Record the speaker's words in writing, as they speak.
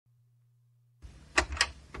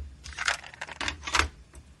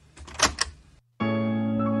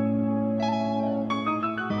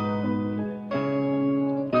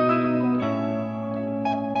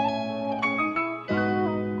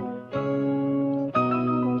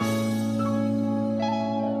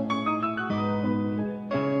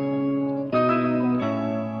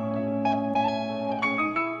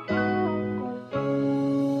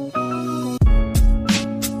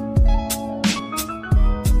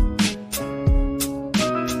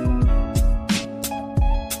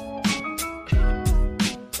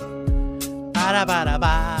ba ba da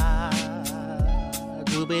ba.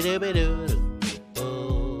 Dooby dooby doo.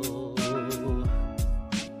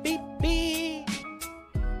 Beep beep.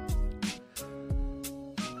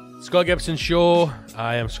 Scott Gibson Show.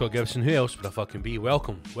 I am Scott Gibson. Who else would I fucking be?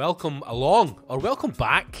 Welcome along, or welcome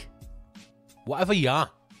back. Whatever you are.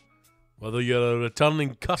 Whether you're a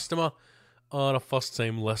returning customer or a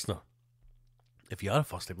first-time listener. If you are a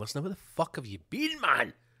first-time listener, where the fuck have you been,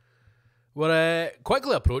 man? We're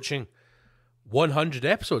quickly approaching 100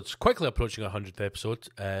 episodes. Quickly approaching 100th episode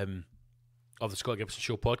of the Scott Gibson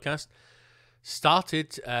Show podcast.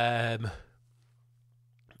 Started,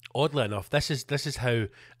 oddly enough, this is how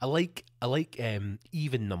I like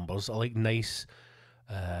even numbers. I like nice,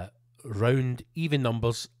 round, even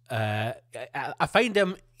numbers. I find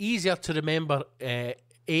them easier to remember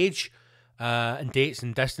age and dates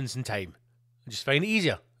and distance and time. I just find it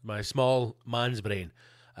easier. My small man's brain.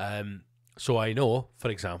 So I know, for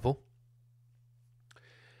example,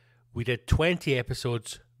 we did 20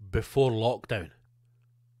 episodes before lockdown.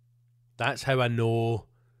 That's how I know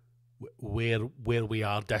where we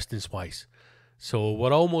are distance-wise. So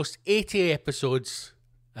we're almost 80 episodes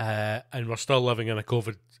and we're still living in a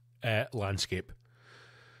COVID landscape.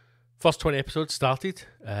 First 20 episodes started.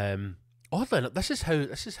 Oddly enough, this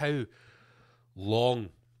is how long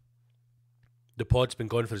the pod's been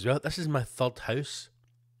going for as well. This is my third house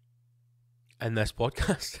in this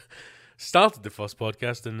podcast. Started the first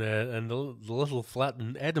podcast in the little flat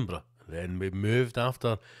in Edinburgh. Then we moved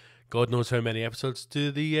after God knows how many episodes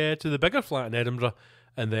to the bigger flat in Edinburgh,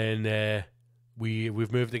 and then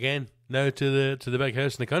we've moved again now to the big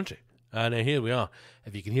house in the country. And here we are.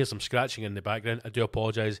 If you can hear some scratching in the background, I do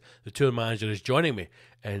apologise. The tour manager is joining me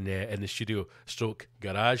in the studio stroke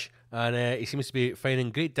garage, and he seems to be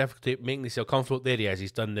finding great difficulty making himself comfortable. There he is.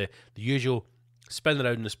 He's done the usual spin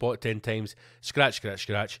around the spot 10 times, scratch, scratch,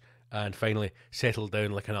 scratch, and finally settled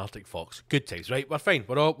down like an Arctic fox. Good times, right? We're fine.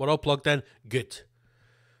 We're all plugged in. Good.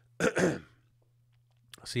 So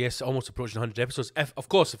yes, almost approaching 100 episodes. Of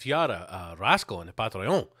course, if you are a rascal and a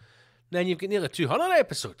Patreon, then you've got nearly 200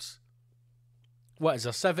 episodes. What is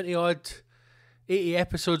there, 70 odd, 80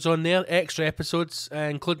 episodes on there, extra episodes,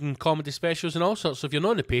 including comedy specials and all sorts. So if you're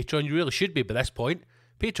not on the Patreon, you really should be by this point.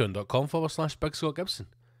 Patreon.com/Big Scott Gibson.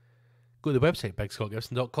 Go to the website,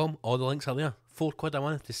 bigscottgibson.com. All the links are there. £4 I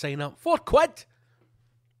wanted to sign up. £4?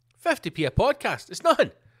 50p a podcast. It's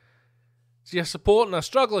nothing. So you're supporting a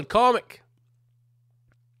struggling comic.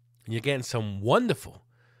 And you're getting some wonderful,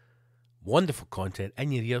 wonderful content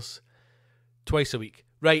in your ears twice a week.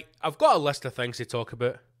 Right, I've got a list of things to talk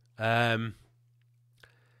about. I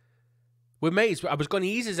was going to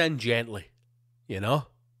ease us in gently, you know.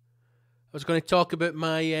 I was going to talk about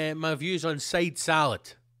my views on side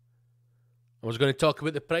salad. I was going to talk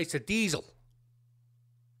about the price of diesel.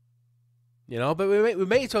 You know, but we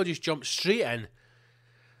might as well just jump straight in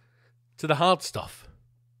to the hard stuff.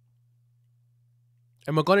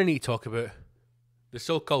 And we're going to need to talk about the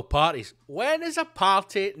so-called parties. When is a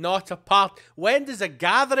party not a party? When does a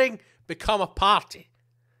gathering become a party?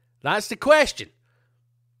 That's the question.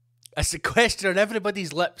 That's the question on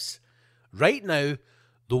everybody's lips. Right now,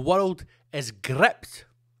 the world is gripped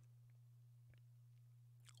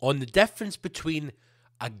on the difference between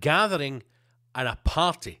a gathering and a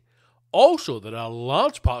party. Also, there are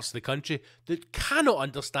large parts of the country that cannot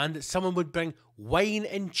understand that someone would bring wine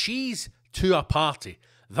and cheese to a party.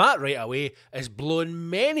 That right away is blowing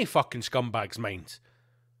many fucking scumbags' minds.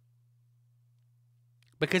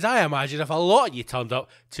 Because I imagine if a lot of you turned up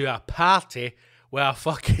to a party with a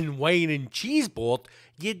fucking wine and cheese board,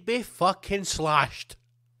 you'd be fucking slashed.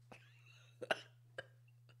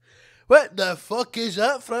 What the fuck is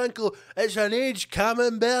that, Franco? It's an aged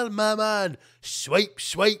camembert, my man. Swipe,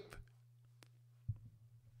 swipe.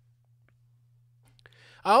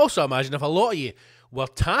 I also imagine if a lot of you were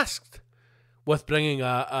tasked with bringing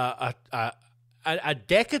a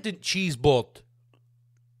decadent cheese board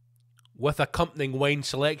with accompanying wine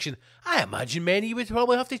selection, I imagine many of you would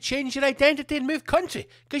probably have to change your identity and move country,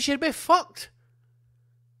 because you'd be fucked.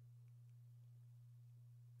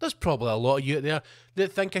 There's probably a lot of you out there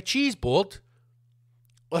that think a cheese board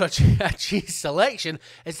or a cheese selection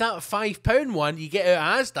is that £5 one you get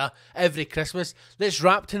out of Asda every Christmas that's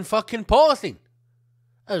wrapped in fucking polythene.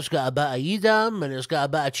 It's got a bit of Edam, and it's got a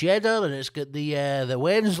bit of cheddar, and it's got the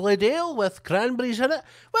Wensleydale with cranberries in it.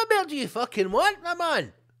 What more do you fucking want, my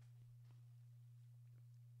man?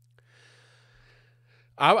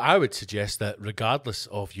 I would suggest that regardless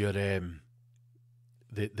of your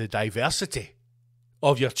the diversity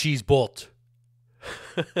of your cheese board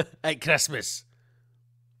at Christmas,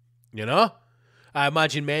 you know, I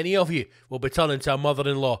imagine many of you will be turning to a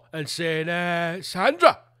mother-in-law and saying,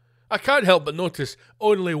 Sandra, I can't help but notice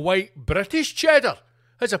only white British cheddar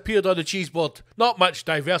has appeared on the cheese board. Not much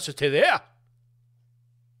diversity there.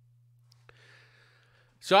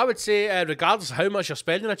 So I would say, regardless of how much you're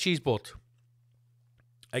spending on a cheese board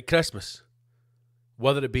at Christmas,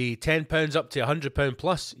 whether it be £10 up to £100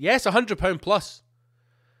 plus, yes, £100 plus,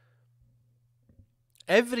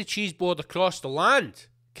 every cheese board across the land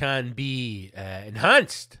can be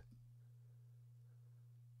enhanced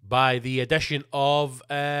by the addition of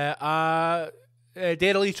a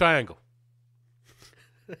Dairy triangle.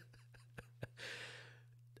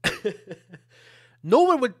 No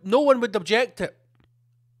one would object to it.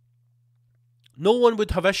 No one would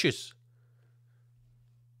have issues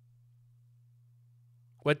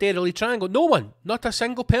with Dairy triangle. No one, not a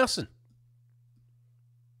single person.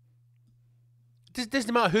 It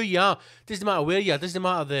doesn't matter who you are. It doesn't matter where you are. It doesn't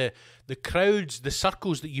matter the crowds, the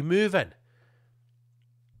circles that you move in.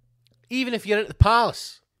 Even if you're at the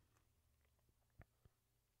palace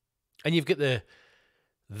and you've got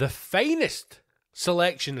the finest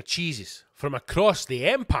selection of cheeses from across the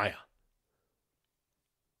empire,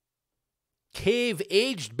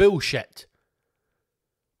 cave-aged bullshit,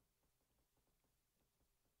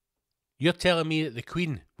 you're telling me that the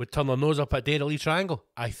Queen would turn her nose up at Dairy triangle?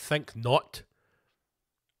 I think not.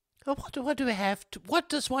 Oh, what do we have? What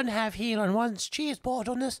does one have here on one's cheese board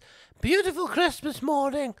on this beautiful Christmas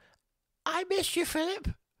morning? I miss you, Philip.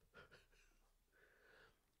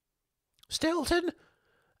 Stilton.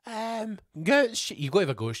 Goat's you've got to have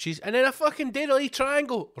a goat's cheese. And then a fucking Dairy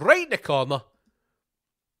triangle right in the corner.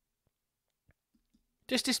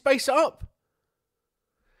 Just to spice it up.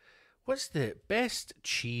 What's the best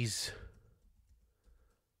cheese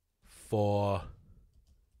for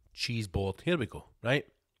cheese board? Here we go, right?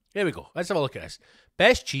 Here we go. Let's have a look at this.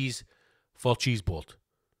 Best cheese for cheese board.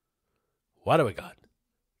 What do we got?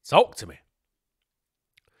 Talk to me.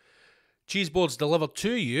 Cheese boards delivered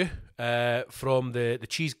to you from the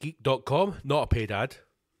cheesegeek.com. Not a paid ad.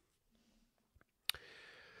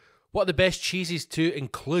 What are the best cheeses to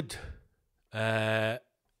include?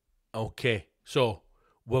 Okay, so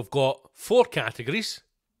we've got 4 categories.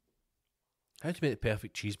 How to make the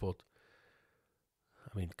perfect cheese board?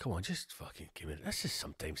 I mean, come on, just fucking give me. This is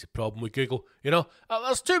sometimes the problem with Google. You know,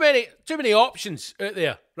 there's too many options out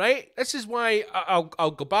there, right? This is why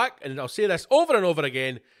I'll go back and I'll say this over and over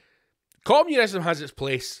again. Communism has its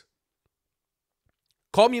place.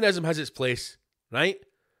 Communism has its place, right?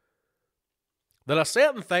 There are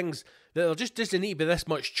certain things that there just doesn't need to be this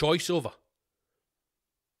much choice over.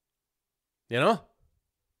 You know?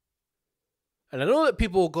 And I know that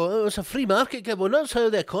people will go, oh, it's a free market, Gibbo. And that's how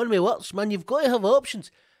the economy works, man. You've got to have options.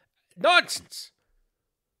 Nonsense.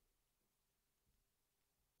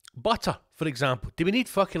 Butter, for example. Do we need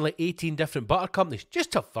fucking like 18 different butter companies?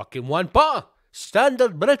 Just have fucking one butter.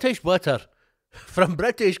 Standard British butter. From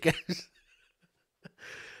British cows.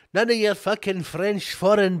 None of your fucking French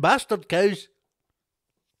foreign bastard cows.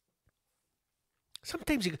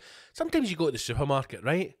 Sometimes you go to the supermarket,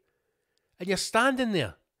 right? And you're standing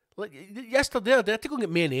there. Like yesterday, I had to go and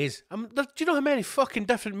get mayonnaise. Do you know how many fucking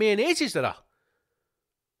different mayonnaises there are?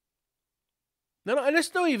 No, and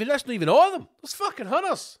that's not even all of them. There's fucking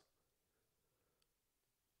hundreds.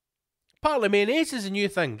 Partly mayonnaise is a new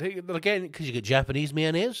thing. They're getting because you get Japanese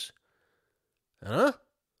mayonnaise,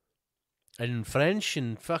 and French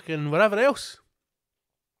and fucking whatever else.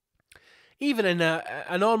 Even in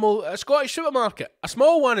a normal Scottish supermarket, a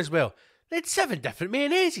small one as well, they had 7 different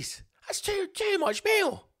mayonnaises. That's too much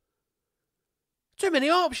mayo. Too many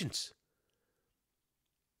options.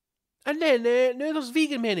 And then now there's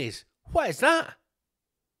vegan mayonnaise. What is that?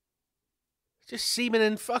 Just semen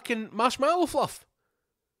and fucking marshmallow fluff.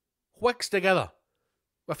 Whixed together.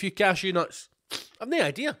 With a few cashew nuts. I've no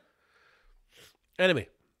idea. Anyway.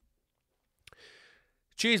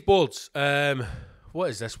 Cheese boards. What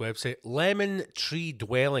is this website? Lemon Tree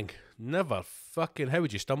Dwelling. Never fucking... How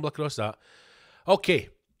would you stumble across that? Okay.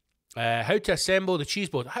 How to assemble the cheese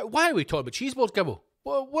board. Why are we talking about cheese boards, Gibbo?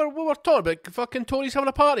 We're talking about fucking Tories having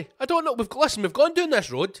a party. I don't know. We've gone down this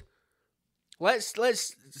road.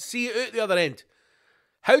 Let's see it out the other end.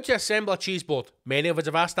 How to assemble a cheese board. Many of us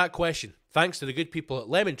have asked that question. Thanks to the good people at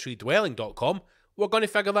lemontreedwelling.com, we're going to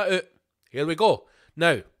figure that out. Here we go.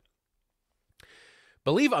 Now,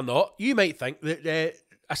 believe it or not, you might think that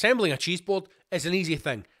assembling a cheese board is an easy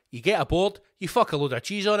thing. You get a board, you fuck a load of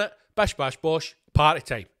cheese on it, bish bash bosh, party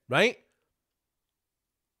time. Right?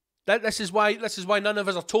 This is why none of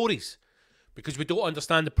us are Tories. Because we don't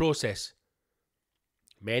understand the process.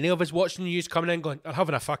 Many of us watching the news coming in going, they're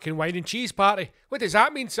having a fucking wine and cheese party. What does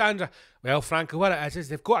that mean, Sandra? Well, Franco, what it is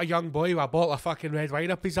they've got a young boy with a bottle of fucking red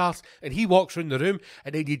wine up his arse, and he walks round the room,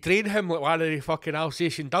 and then you drain him like one of the fucking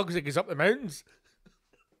Alsatian dogs that goes up the mountains.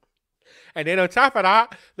 And then on top of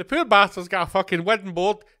that, the poor bastard's got a fucking wooden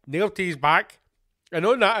board nailed to his back, and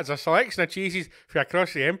on that is a selection of cheeses from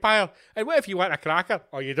across the empire. And what if you want a cracker,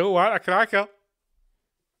 or you don't want a cracker?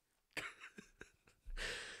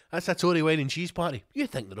 That's a Tory wine and cheese party. You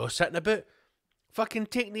think they're all sitting about fucking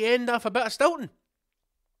taking the end off a bit of Stilton?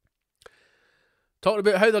 Talking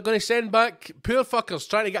about how they're going to send back poor fuckers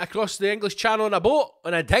trying to get across the English Channel on a boat,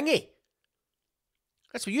 on a dinghy.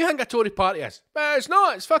 That's what you think a Tory party is. But it's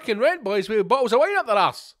not. It's fucking rent boys with bottles of wine up their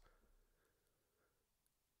arse.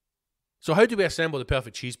 So how do we assemble the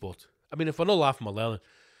perfect cheese board? I mean, if we're not laughing, we're learning.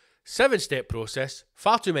 7-step process.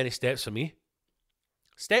 Far too many steps for me.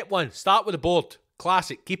 Step 1. Start with the board.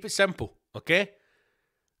 Classic. Keep it simple. Okay?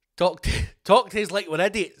 Talk to us like we're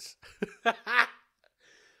idiots.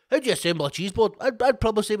 How do you assemble a cheese board? I'd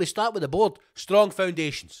probably say we start with the board. Strong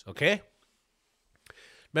foundations. Okay?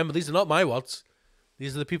 Remember, these are not my words.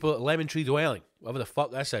 These are the people at Lemon Tree Dwelling. Whatever the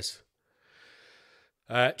fuck this is.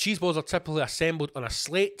 Cheese boards are typically assembled on a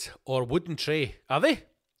slate or wooden tray. Are they?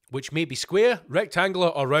 Which may be square, rectangular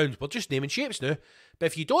or round. We're just naming shapes now. But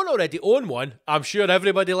if you don't already own one, I'm sure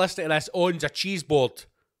everybody listening to this owns a cheese board.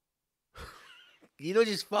 You don't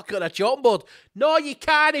just fuck on a chopping board. No, you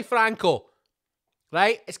can't, Franco.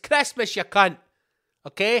 Right? It's Christmas, you cunt.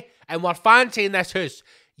 Okay? And we're fancying this house.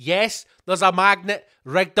 Yes, there's a magnet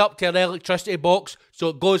rigged up to an electricity box so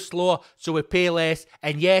it goes slower, so we pay less.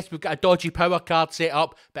 And yes, we've got a dodgy power card set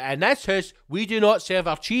up. But in this house, we do not serve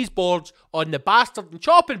our cheese boards on the bastard and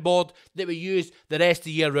chopping board that we use the rest of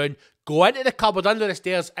the year round. Go into the cupboard under the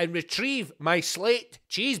stairs and retrieve my slate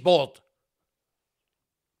cheese board.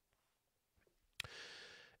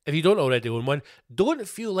 If you don't already own one, don't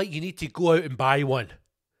feel like you need to go out and buy one.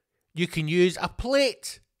 You can use a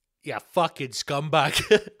plate. You fucking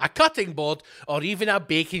scumbag. A cutting board or even a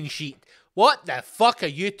baking sheet. What the fuck are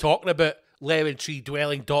you talking about,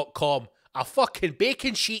 lemontreedwelling.com? A fucking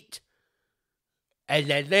baking sheet? In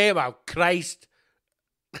the name of Christ.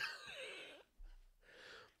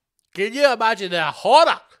 Can you imagine the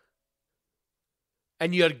horror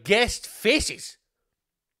in your guest faces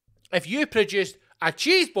if you produced a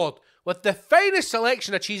cheese board with the finest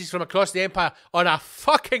selection of cheeses from across the empire on a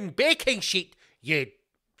fucking baking sheet, you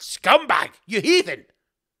scumbag, you heathen?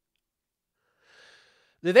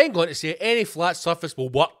 They're then going to say any flat surface will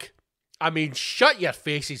work. I mean, shut your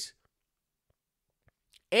faces.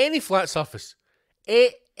 Any flat surface.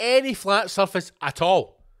 Any flat surface at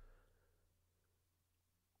all.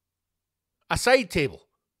 A side table.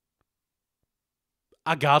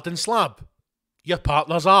 A garden slab. Your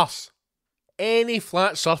partner's arse. Any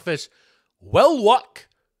flat surface will work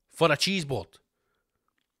for a cheese board.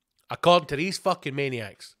 According to these fucking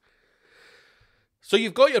maniacs. So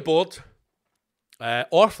you've got your board.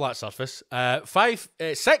 Or flat surface.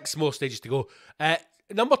 6 more stages to go.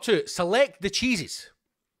 Number 2, select the cheeses.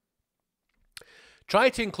 Try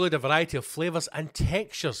to include a variety of flavours and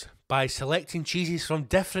textures by selecting cheeses from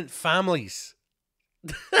different families.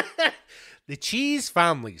 The cheese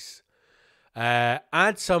families.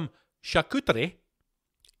 Add some charcuterie,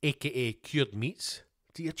 aka cured meats,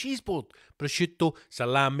 to your cheese board. Prosciutto,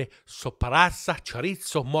 salami, soppressa,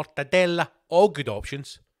 chorizo, mortadella, all good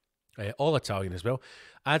options. All Italian as well.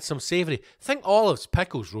 Add some savoury. Think olives,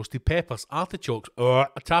 pickles, roasted peppers, artichokes,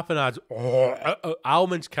 tapenades,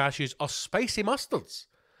 almonds, cashews, or spicy mustards.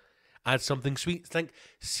 Add something sweet. Think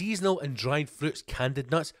seasonal and dried fruits, candied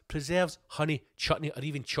nuts, preserves, honey, chutney, or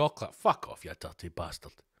even chocolate. Fuck off, you dirty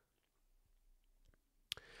bastard.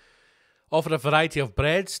 Offer a variety of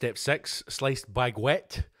bread. Step 6, sliced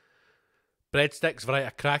baguette. Breadsticks, variety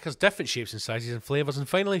of crackers, different shapes and sizes and flavours. And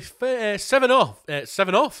finally, 7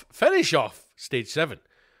 off. Finish off stage 7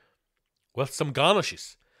 with some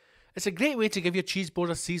garnishes. It's a great way to give your cheese board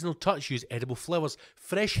a seasonal touch. Use edible flowers,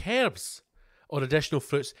 fresh herbs, or additional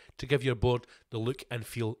fruits to give your board the look and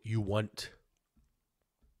feel you want.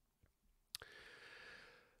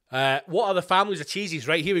 What are the families of cheeses?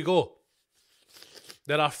 Right, here we go.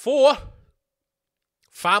 There are 4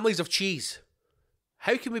 families of cheese.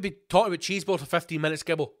 How can we be talking about cheese board for 15 minutes,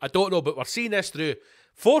 Gibble? I don't know, but we're seeing this through.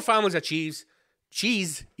 4 families of cheese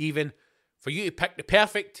even, for you to pick the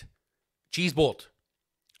perfect cheese board.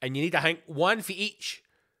 And you need, I think, 1 for each.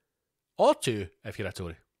 Or 2, if you're a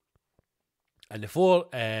Tory. And the 4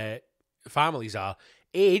 families are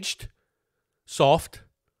aged, soft,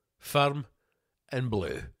 firm, and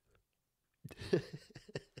blue.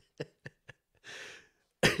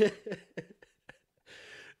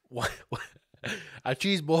 A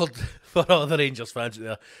cheese board for all the Rangers fans out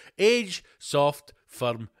there. Age, soft,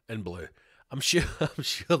 firm, and blue. I'm sure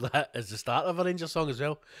that is the start of a Rangers song as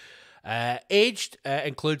well. Aged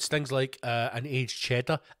includes things like an aged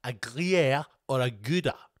cheddar, a Gruyere, or a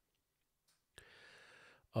Gouda.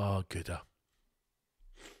 Oh, Gouda.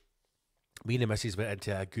 Me and the missus went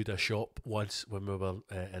into a Gouda shop once when we were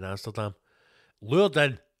in Amsterdam. Lured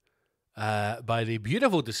in by the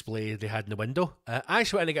beautiful display they had in the window. I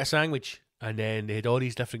actually went in to get a sandwich, and then they had all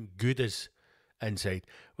these different Goudas inside,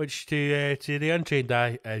 which to the untrained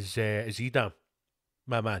eye is Edam,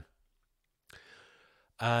 my man.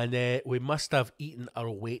 And we must have eaten our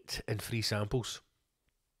weight in free samples.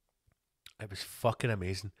 It was fucking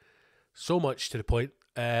amazing. So much to the point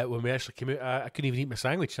when we actually came out, I couldn't even eat my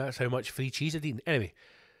sandwich. That's how much free cheese I'd eaten. Anyway,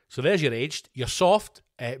 so there's your aged. Your soft,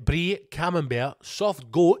 brie, camembert,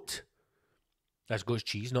 soft goat. That's goat's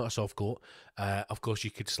cheese, not a soft goat. Of course,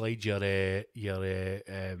 you could slide your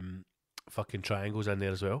fucking triangles in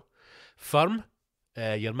there as well. Firm,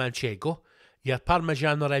 your manchego, your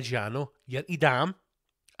parmigiano reggiano, your edam,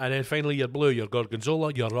 and then finally your blue, your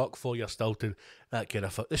gorgonzola, your roquefort, your Stilton, that kind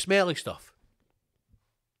of the smelly stuff.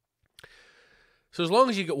 So as long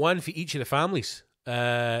as you get one for each of the families,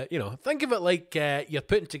 think of it like you're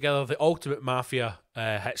putting together the ultimate mafia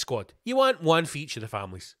hit squad. You want one for each of the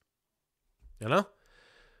families. You know?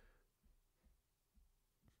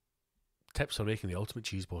 Tips for making the ultimate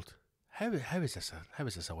cheese board. How is this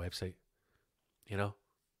a website? You know?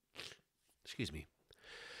 Excuse me.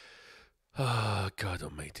 Oh, God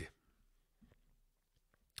almighty.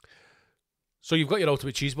 So you've got your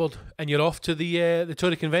ultimate cheese board and you're off to the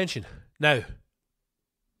Tory convention. Now,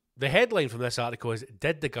 the headline from this article is,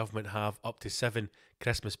 did the government have up to 7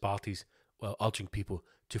 Christmas parties while urging people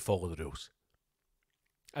to follow the rules?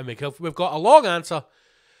 And we've got a long answer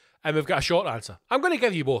and we've got a short answer. I'm going to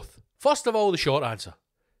give you both. First of all, the short answer.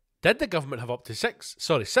 Did the government have up to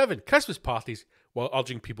 7 Christmas parties while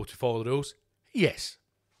urging people to follow the rules? Yes.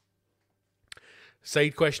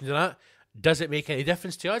 Side question to that, does it make any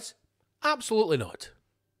difference to us? Absolutely not.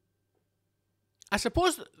 I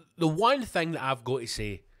suppose the one thing that I've got to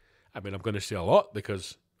say, I'm going to say a lot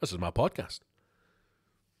because this is my podcast.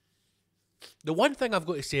 The one thing I've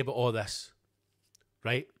got to say about all this,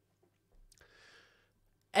 right?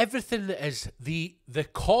 Everything that is the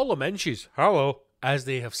column inches, hello, as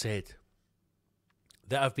they have said,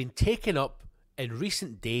 that have been taken up in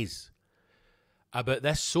recent days about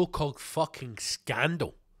this so-called fucking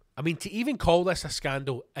scandal. I mean, to even call this a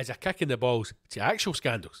scandal is a kick in the balls to actual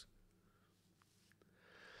scandals.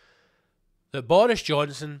 That Boris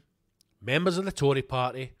Johnson, members of the Tory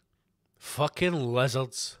party, fucking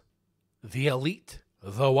lizards, the elite,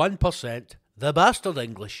 the 1%, the bastard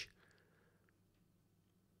English,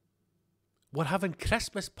 were having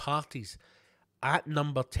Christmas parties at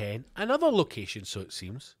number 10 and other locations, so it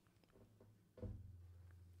seems.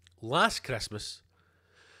 Last Christmas,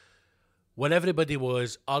 when everybody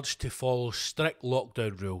was urged to follow strict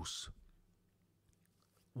lockdown rules.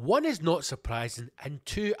 One is not surprising, and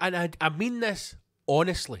two, and I mean this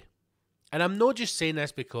honestly, and I'm not just saying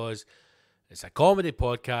this because it's a comedy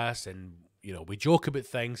podcast and, we joke about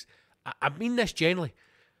things. I mean this generally.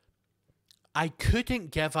 I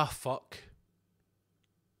couldn't give a fuck.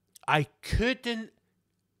 I couldn't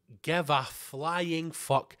give a flying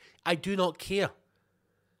fuck. I do not care.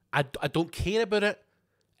 I don't care about it.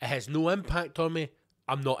 It has no impact on me.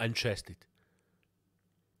 I'm not interested.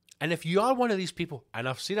 And if you are one of these people, and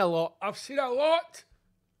I've seen a lot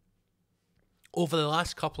over the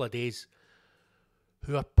last couple of days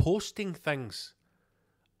who are posting things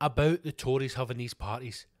about the Tories having these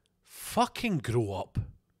parties, fucking grow up.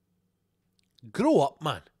 Grow up,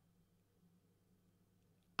 man.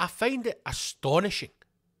 I find it astonishing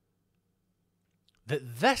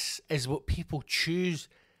that this is what people choose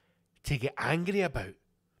to get angry about.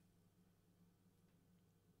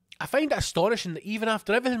 I find it astonishing that even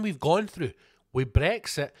after everything we've gone through with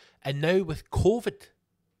Brexit and now with COVID,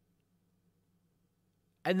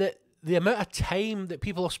 and that the amount of time that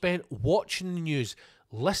people have spent watching the news,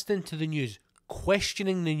 listening to the news,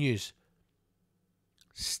 questioning the news,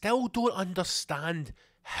 still don't understand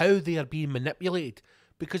how they are being manipulated.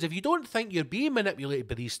 Because if you don't think you're being manipulated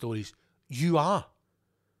by these stories, you are.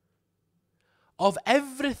 Of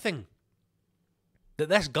everything that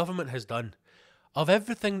this government has done, of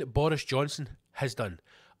everything that Boris Johnson has done,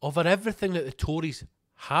 of everything that the Tories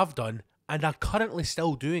have done and are currently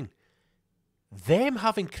still doing, them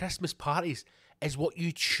having Christmas parties is what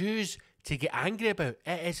you choose to get angry about.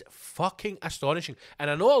 It is fucking astonishing. And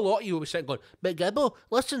I know a lot of you will be sitting going, but Gibbo,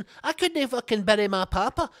 listen, I couldn't fucking bury my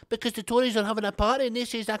papa because the Tories are having a party and they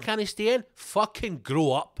says I can't stay in. Fucking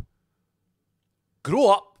grow up.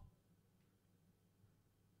 Grow up.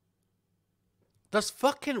 There's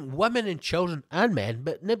fucking women and children and men,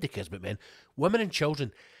 but nobody cares about men, women and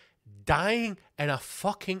children dying in a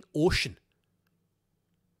fucking ocean.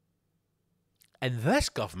 And this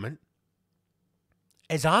government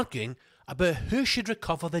is arguing about who should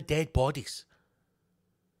recover the dead bodies.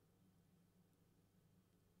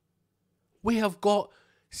 We have got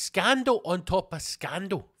scandal on top of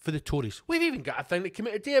scandal for the Tories. We've even got a thing that came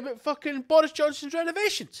out today about fucking Boris Johnson's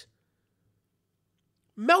renovations.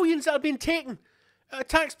 Millions that have been taken,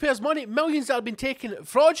 taxpayers' money, millions that have been taken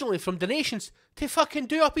fraudulently from donations to fucking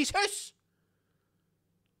do up his house.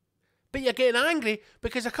 But you're getting angry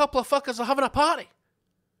because a couple of fuckers are having a party.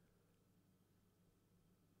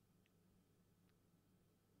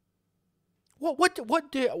 What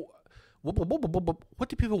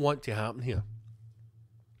do people want to happen here?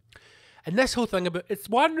 And this whole thing about it's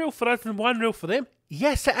one rule for us and one rule for them.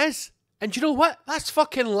 Yes, it is. And you know what? That's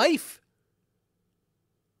fucking life.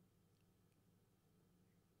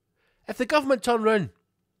 If the government turn round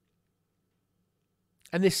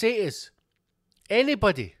and they say to us,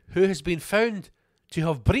 anybody who has been found to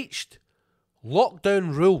have breached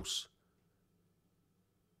lockdown rules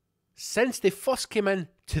since they first came in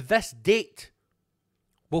to this date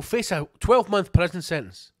will face a 12-month prison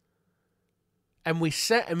sentence. And we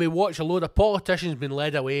sit and we watch a load of politicians being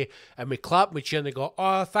led away and we clap and we cheer and they go,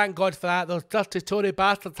 oh, thank God for that. Those dirty Tory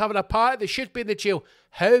bastards having a party. They should be in the jail.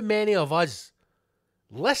 How many of us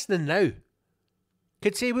listening now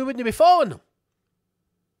could say we wouldn't be following them?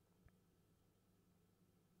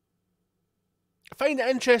 I find it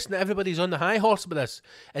interesting that everybody's on the high horse with this,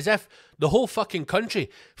 as if the whole fucking country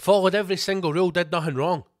followed every single rule, did nothing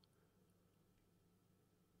wrong.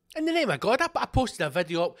 In the name of God, I posted a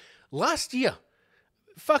video up last year.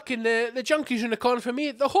 Fucking the junkies in the corner for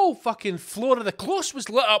me, the whole fucking floor of the close was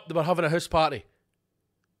lit up. They were having a house party.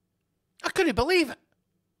 I couldn't believe it.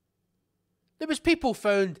 There was people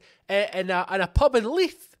found in a pub in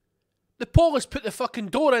Leith. The police put the fucking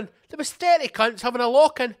door in. There was 30 cunts having a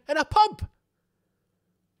lock-in a pub.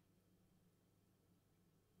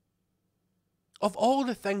 Of all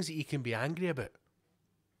the things that you can be angry about,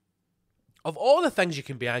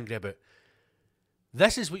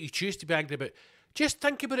 this is what you choose to be angry about. Just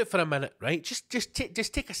think about it for a minute, right? Just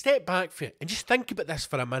take a step back for it and just think about this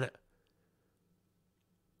for a minute.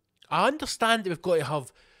 I understand that we've got to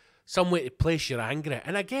have some way to place your anger,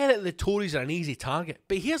 and I get it, the Tories are an easy target,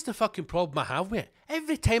 but here's the fucking problem I have with it.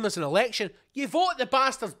 Every time there's an election, you vote the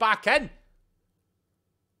bastards back in.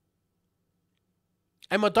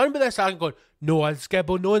 And we're done with this argument going, no, in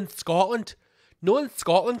Skibble, no in Scotland. No in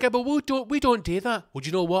Scotland, Gibble, we don't do that. Well, do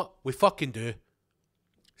you know what? We fucking do.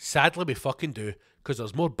 Sadly, we fucking do. Because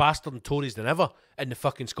there's more bastard and Tories than ever in the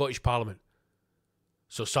fucking Scottish Parliament.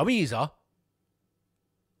 So some of yous are.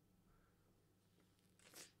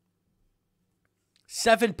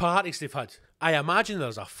 7 parties they've had. I imagine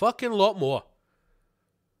there's a fucking lot more.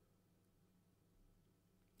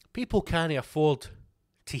 People can't afford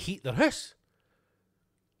to heat their house.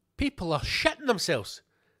 People are shitting themselves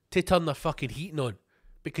to turn their fucking heating on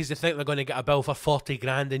because they think they're going to get a bill for 40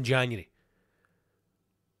 grand in January.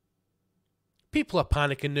 People are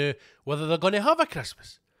panicking now whether they're going to have a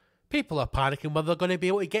Christmas. People are panicking whether they're going to be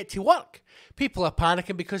able to get to work. People are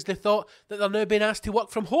panicking because they thought that they're now being asked to work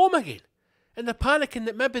from home again. And they're panicking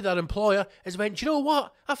that maybe their employer has went, do you know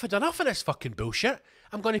what? I've had enough of this fucking bullshit.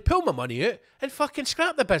 I'm going to pull my money out and fucking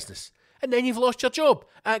scrap the business. And then you've lost your job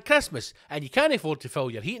at Christmas and you can't afford to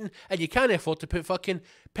fill your heating and you can't afford to put fucking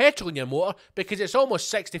petrol in your motor because it's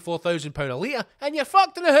almost £64,000 a litre and you're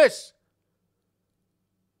fucked in the house.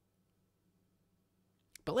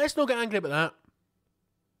 But let's not get angry about that.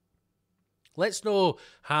 Let's not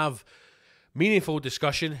have meaningful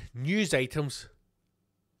discussion, news items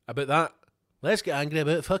about that. Let's get angry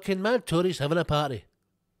about fucking mad Tories having a party.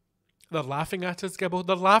 They're laughing at us, Gibble.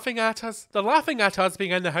 They're laughing at us. They're laughing at us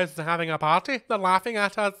being in the house and having a party. They're laughing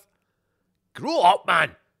at us. Grow up,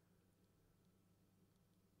 man.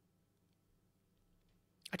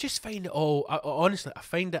 I just find it all... honestly, I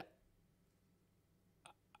find it...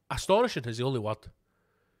 astonishing is the only word.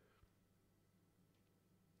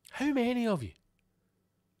 How many of you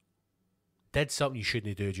did something you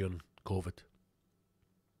shouldn't do during COVID?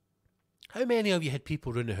 How many of you had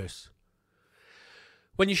people around the house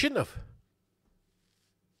when you shouldn't have?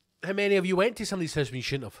 How many of you went to somebody's house when you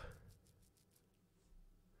shouldn't have?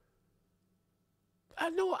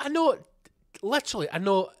 I know, literally, I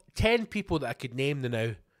know 10 people that I could name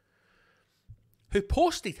now who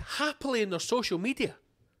posted happily on their social media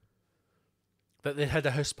that they'd had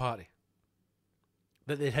a house party,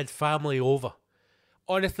 that they'd had family over.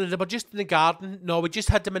 Honestly, they were just in the garden. No, we just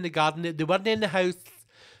had them in the garden. They weren't in the house.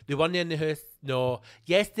 They weren't in the house. No.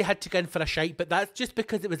 Yes, they had to go in for a shite, but that's just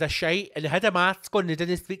because it was a shite and they had a mask on and they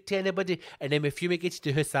didn't speak to anybody, and then we fumigated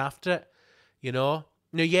the house after it, you know.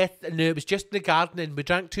 No, yes, no, it was just in the garden and we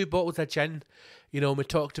drank 2 bottles of gin, you know, and we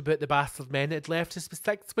talked about the bastard men that had left us with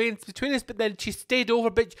 6 pints between us, but then she stayed over,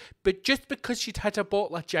 but just because she'd had a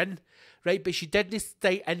bottle of gin, right, but she didn't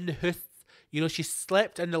stay in the house. You know, she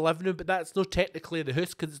slept in the living room, but that's not technically the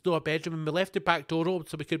house because it's not a bedroom, and we left the back door open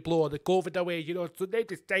so we could blow all the COVID away, you know, so they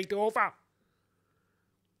just stayed over.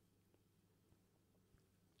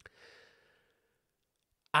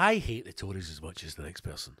 I hate the Tories as much as the next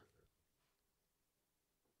person.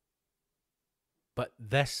 But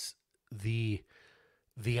this, the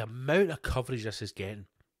amount of coverage this is getting,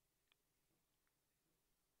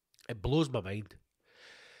 it blows my mind.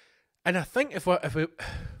 And I think if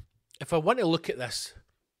I want to look at this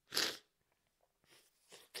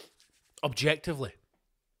objectively,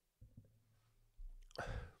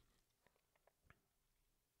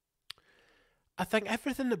 I think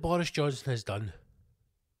everything that Boris Johnson has done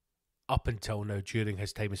up until now during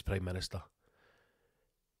his time as Prime Minister,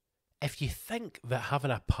 if you think that having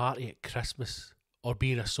a party at Christmas or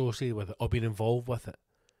being associated with it or being involved with it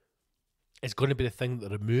is going to be the thing that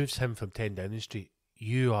removes him from 10 Downing Street,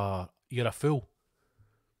 you're a fool.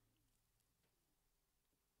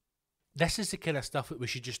 This is the kind of stuff that we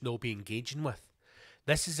should just not be engaging with.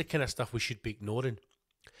 This is the kind of stuff we should be ignoring.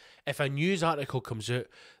 If a news article comes out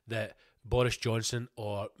that Boris Johnson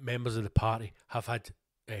or members of the party have had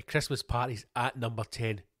Christmas parties at number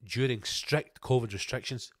 10 during strict COVID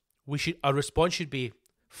restrictions, our response should be,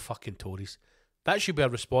 fucking Tories. That should be our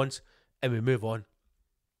response, and we move on.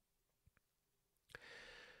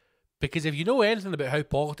 Because if you know anything about how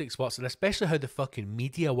politics works, and especially how the fucking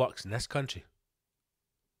media works in this country,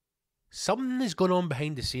 something is going on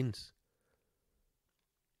behind the scenes.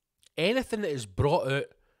 Anything that is brought out,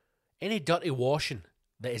 any dirty washing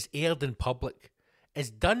that is aired in public, is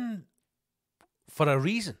done for a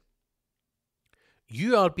reason.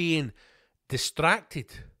 You are being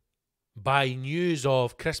distracted by news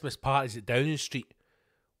of Christmas parties at Downing Street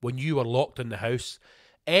when you were locked in the house.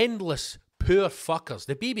 Endless poor fuckers.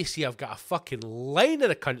 The BBC have got a fucking line of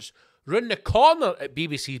the cunts round the corner at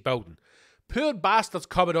BBC's building. Poor bastards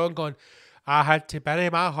coming on going, I had to bury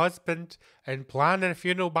my husband and plan a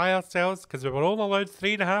funeral by ourselves because we were only allowed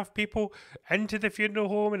 3.5 people into the funeral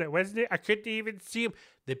home and it wasn't, I couldn't even see him.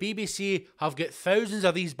 The BBC have got thousands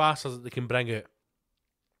of these bastards that they can bring out.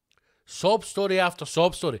 Sob story after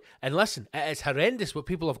sob story. And listen, it is horrendous what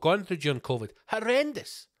people have gone through during COVID.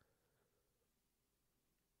 Horrendous.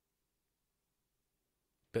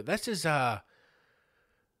 But this is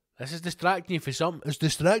distracting you for something. It's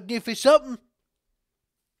distracting you for something.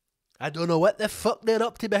 I don't know what the fuck they're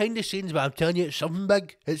up to behind the scenes, but I'm telling you, it's something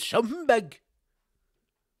big. It's something big.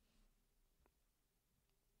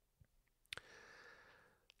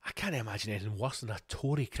 I can't imagine anything worse than a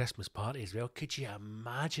Tory Christmas party as well. Could you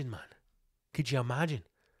imagine, man? Could you imagine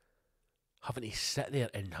having to sit there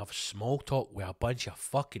and have small talk with a bunch of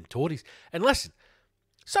fucking Tories? And listen,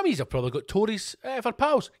 some of you have probably got Tories for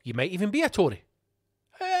pals. You might even be a Tory.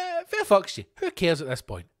 Fair fucks you. Who cares at this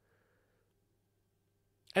point?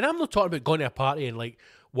 And I'm not talking about going to a party and like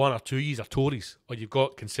 1 or 2 years are Tories or you've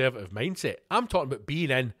got conservative mindset. I'm talking about being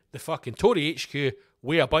in the fucking Tory HQ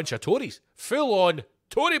with a bunch of Tories. Full on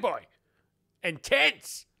Tory boy.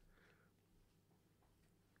 Intense.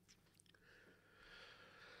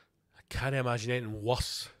 I can't imagine anything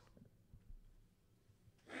worse.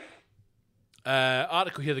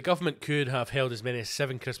 Article here, the government could have held as many as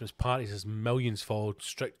 7 Christmas parties as millions followed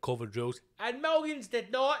strict COVID rules. And millions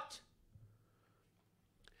did not.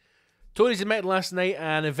 Tories admitted last night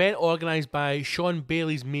an event organised by Sean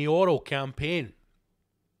Bailey's mayoral campaign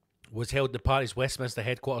was held in the party's Westminster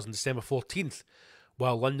headquarters on December 14th,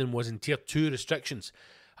 while London was in Tier 2 restrictions.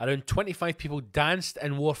 Around 25 people danced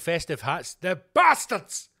and wore festive hats. The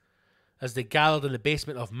bastards! As they gathered in the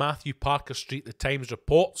basement of Matthew Parker Street, the Times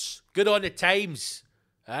reports. Good on the Times.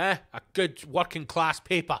 A good working class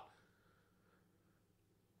paper.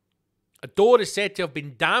 A door is said to have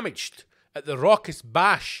been damaged at the raucous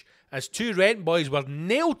bash as 2 rent boys were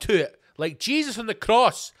nailed to it like Jesus on the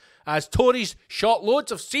cross as Tories shot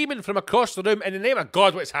loads of semen from across the room in the name of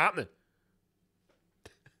God. What's happening?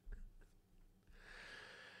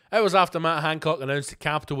 Hours after Matt Hancock announced the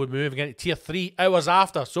capital would move again to Tier 3. Hours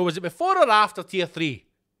after. So was it before or after Tier 3?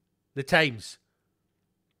 The Times.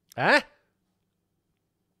 Eh?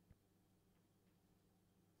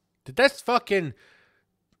 Did this fucking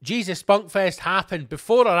Jesus Spunk Fest happen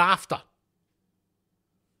before or after?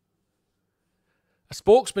 A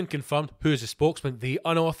spokesman confirmed. Who is a spokesman? The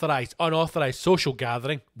unauthorised social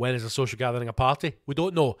gathering. When is a social gathering a party? We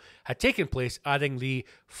don't know. Had taken place, adding the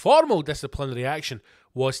formal disciplinary action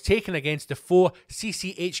was taken against the 4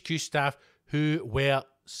 CCHQ staff who were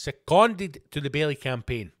seconded to the Bailey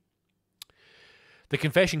campaign. The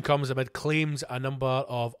confession comes amid claims a number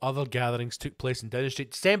of other gatherings took place in Downing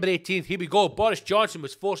Street. December 18th, here we go. Boris Johnson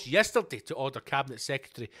was forced yesterday to order Cabinet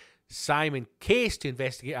Secretary Simon Case to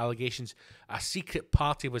investigate allegations a secret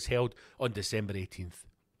party was held on December 18th.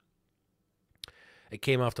 It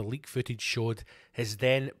came after leaked footage showed his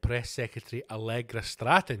then press secretary Allegra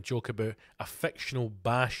Stratton joke about a fictional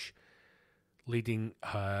bash, leading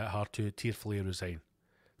her to tearfully resign.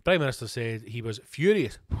 The Prime Minister said he was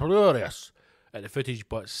furious at the footage,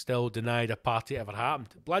 but still denied a party ever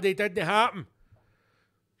happened. Bloody didn't happen.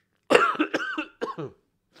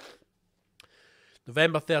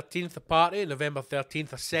 November 13th, a party. November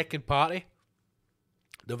 13th, a second party.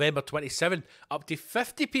 November 27th, up to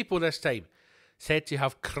 50 people this time, said to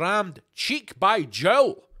have crammed cheek by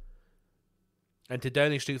jowl into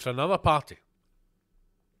Downing Street for another party.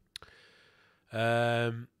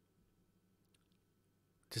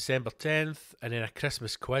 December 10th, and then a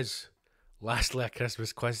Christmas quiz. Lastly, a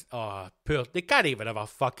Christmas quiz. Oh, poor. They can't even have a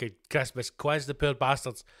fucking Christmas quiz, the poor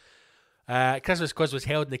bastards. Christmas quiz was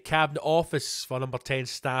held in the Cabinet Office for number 10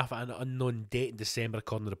 staff at an unknown date in December,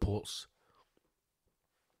 according to reports.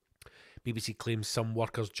 BBC claims some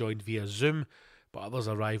workers joined via Zoom, but others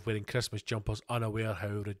arrived wearing Christmas jumpers, unaware how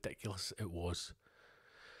ridiculous it was.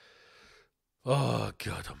 Oh,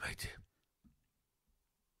 God almighty.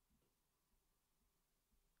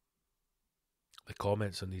 The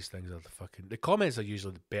comments on these things are the comments are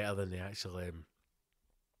usually better than the actual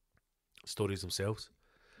stories themselves.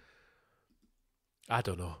 I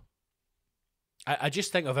don't know. I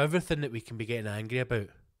just think of everything that we can be getting angry about,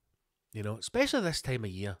 you know, especially this time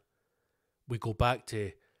of year. We go back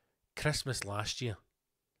to Christmas last year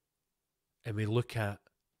and we look at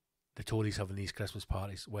the Tories having these Christmas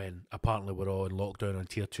parties when apparently we're all in lockdown on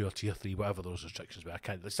tier 2 or tier 3, whatever those restrictions were.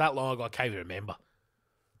 It's that long ago, I can't even remember.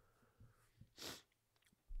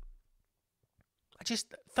 I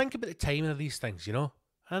just think about the timing of these things, you know.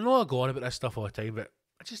 I know I go on about this stuff all the time, but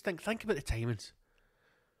I just think about the timings.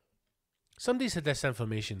 Somebody's had this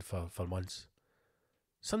information for months.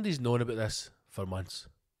 Somebody's known about this for months.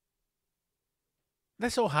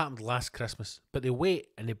 This all happened last Christmas, but they wait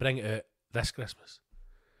and they bring it out this Christmas.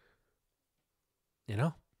 You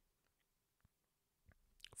know?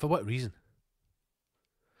 For what reason?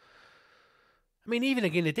 I mean, even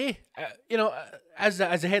again today, as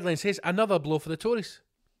the headline says, another blow for the Tories.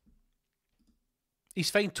 He's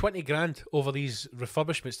fined 20 grand over these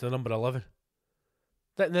refurbishments to the number 11.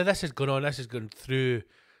 Now, this has gone on. This has gone through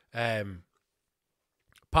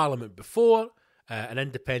Parliament before. An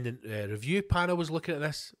independent review panel was looking at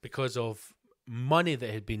this because of money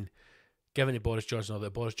that had been given to Boris Johnson, or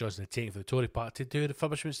that Boris Johnson had taken for the Tory party to do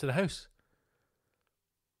refurbishments to the House.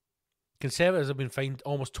 Conservatives have been fined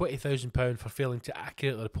almost £20,000 for failing to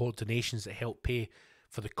accurately report donations that helped pay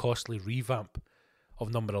for the costly revamp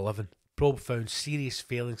of number 11. Probe found serious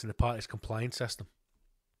failings in the party's compliance system.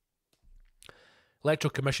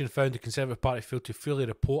 Electoral Commission found the Conservative Party failed to fully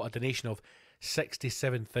report a donation of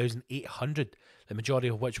 $67,800, the majority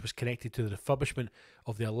of which was connected to the refurbishment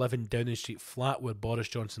of the 11 Downing Street flat where Boris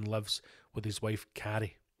Johnson lives with his wife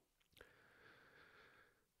Carrie.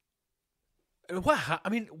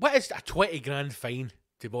 What is a 20 grand fine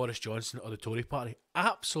to Boris Johnson or the Tory party?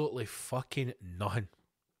 Absolutely fucking nothing.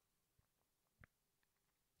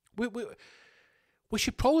 We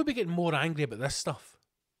should probably be getting more angry about this stuff,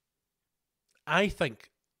 I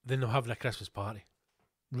think, than having a Christmas party.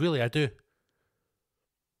 Really, I do.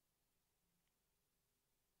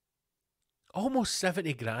 Almost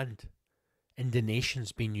 70 grand in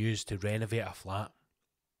donations being used to renovate a flat.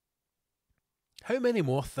 How many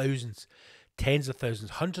more thousands, tens of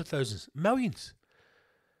thousands, hundreds of thousands, millions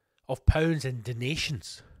of pounds in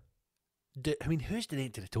donations? Who's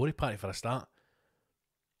donating to the Tory party for a start?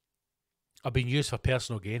 Are being used for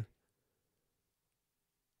personal gain.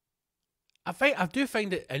 I do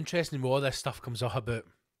find it interesting when all this stuff comes up about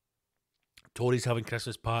Tories having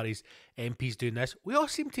Christmas parties, MPs doing this. We all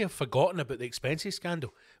seem to have forgotten about the expenses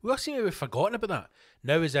scandal. We all seem to have forgotten about that.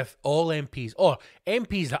 Now as if all MPs, or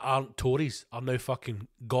MPs that aren't Tories, are now fucking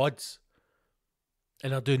gods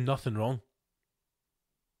and are doing nothing wrong.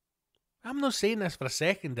 I'm not saying this for a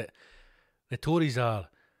second that the Tories are,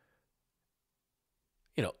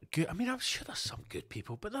 you know, good. I mean, I'm sure there's some good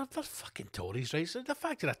people, but they're fucking Tories, right? So the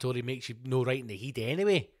fact that a Tory makes you no right in the heat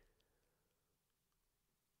anyway.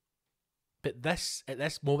 But at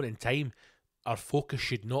this moment in time, our focus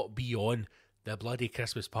should not be on the bloody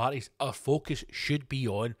Christmas parties. Our focus should be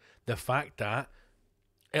on the fact that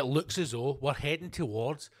it looks as though we're heading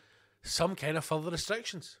towards some kind of further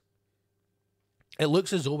restrictions. It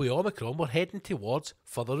looks as though with Omicron, we're heading towards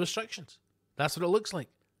further restrictions. That's what it looks like.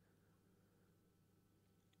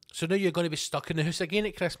 So now you're going to be stuck in the house again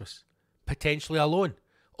at Christmas, potentially alone.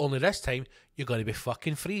 Only this time, you're going to be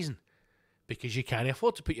fucking freezing because you can't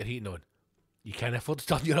afford to put your heating on. You can't afford to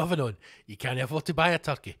turn your oven on. You can't afford to buy a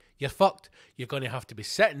turkey. You're fucked. You're going to have to be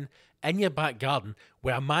sitting in your back garden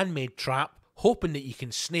with a man-made trap, hoping that you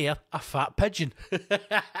can snare a fat pigeon.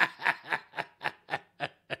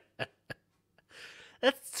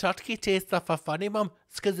 That turkey tastes awful funny, Mum.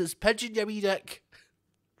 It's because it's pigeon, you wee dick.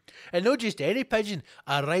 And not just any pigeon,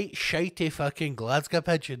 a right shitey fucking Glasgow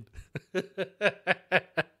pigeon.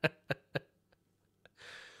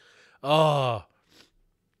 Oh.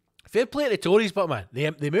 Fair play to the Tories, but man,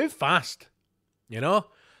 they move fast. You know?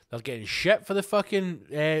 They're getting shit for the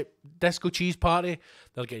fucking disco cheese party.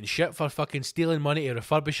 They're getting shit for fucking stealing money to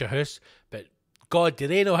refurbish a house. But God, do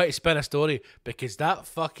they know how to spin a story? Because that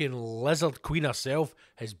fucking lizard queen herself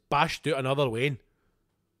has bashed out another Wayne.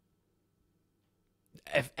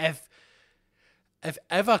 If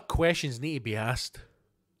ever questions need to be asked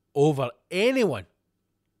over anyone,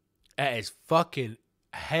 it is fucking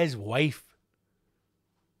his wife.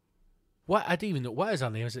 What? I don't even know. What is her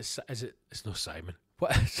name? Is it? It's no Simon.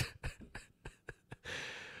 What is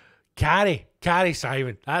Carrie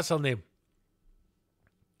Simon. That's her name.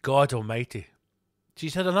 God almighty.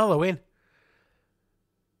 She's had another win.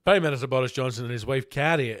 Prime Minister Boris Johnson and his wife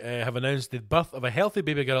Carrie have announced the birth of a healthy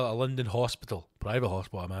baby girl at a London hospital. Private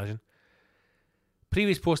hospital, I imagine.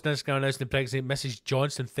 Previous post on Instagram announcing the pregnancy, Mrs.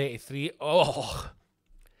 Johnson, 33,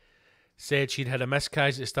 said she'd had a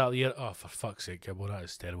miscarriage at the start of the year. Oh, for fuck's sake, Gibbo, that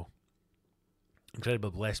is terrible. Incredibly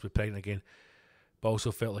blessed to be pregnant again, but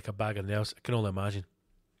also felt like a bag of nerves. I can only imagine.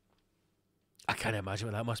 I can't imagine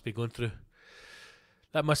what that must be going through.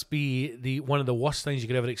 That must be one of the worst things you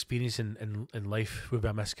could ever experience in life, would be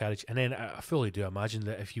a miscarriage. And then I fully do imagine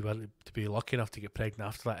that if you were to be lucky enough to get pregnant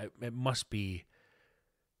after that, it must be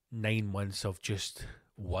 9 months of just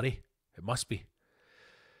worry. It must be.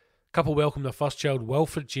 Couple welcomed their first child,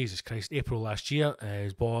 Wilfred, Jesus Christ, April last year. He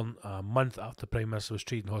was born a month after the Prime Minister was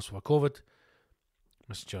treated in hospital for COVID.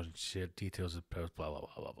 Mr. Johnson shared details of blah, blah, blah,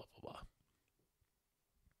 blah, blah, blah.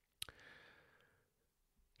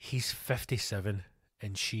 He's 57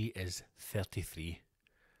 and she is 33.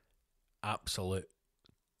 Absolute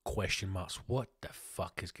question marks. What the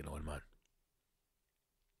fuck is going on, man?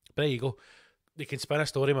 But there you go. They can spin a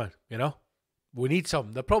story, man, you know? We need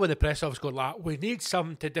something. They're probably in the press office going like, we need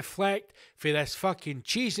something to deflect for this fucking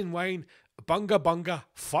cheese and wine, bunga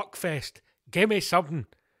fuck fest. Give me something.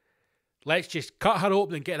 Let's just cut her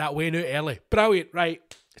open and get that wine out early. Brilliant, right.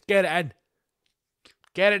 Let's get it in.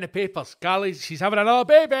 Get it in the papers. Golly, she's having another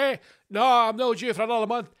baby. No, I'm not due for another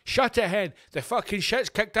month. Shut it, hen. The fucking shit's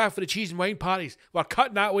kicked off for the cheese and wine parties. We're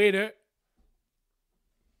cutting that wine out.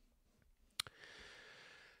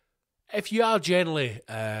 If you are generally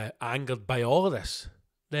angered by all of this,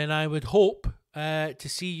 then I would hope to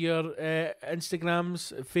see your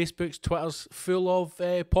Instagrams, Facebooks, Twitters full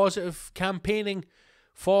of positive campaigning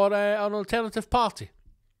for an alternative party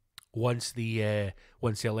once the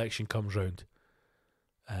election comes round,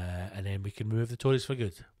 and then we can move the Tories for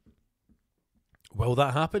good. Will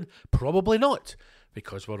that happen? Probably not,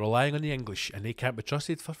 because we're relying on the English, and they can't be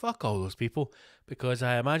trusted for fuck all those people. Because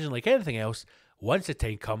I imagine, like anything else, once the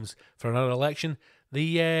time comes for another election,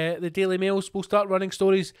 the Daily Mail will start running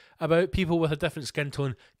stories about people with a different skin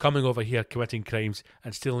tone coming over here, committing crimes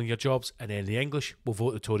and stealing your jobs, and then the English will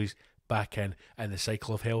vote the Tories back in, and the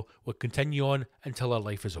cycle of hell will continue on until our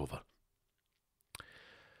life is over.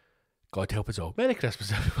 God help us all. Merry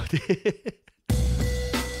Christmas, everybody.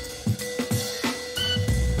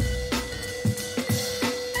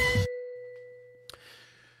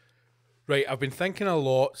 Right, I've been thinking a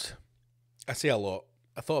lot. I say a lot.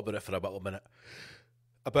 I thought about it for about a minute.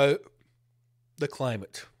 About the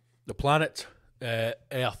climate, the planet,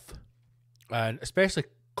 Earth, and especially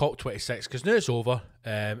COP26, because now it's over.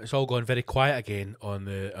 It's all gone very quiet again on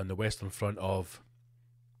the Western Front of,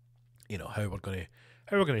 you know, how we're going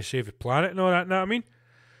to save the planet and all that. Know what I mean?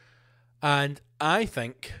 And I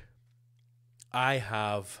think I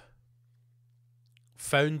have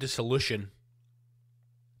found the solution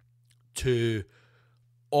to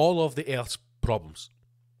all of the Earth's problems,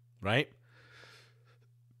 right?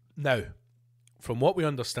 Now, from what we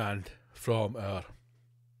understand from our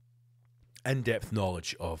in-depth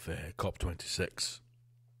knowledge of COP26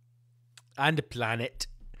 and the planet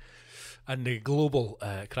and the global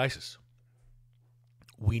crisis,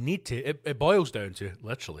 we need to, it boils down to,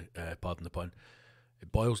 literally, pardon the pun,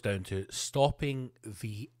 it boils down to stopping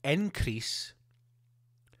the increase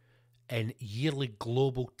in yearly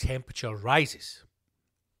global temperature rises.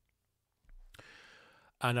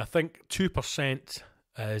 And I think 2%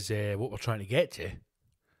 is what we're trying to get to,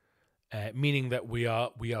 meaning that we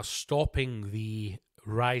are stopping the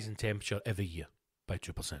rise in temperature every year by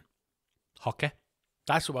 2%. Okay?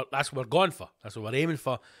 That's what we're going for. That's what we're aiming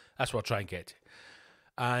for. That's what we're trying to get to.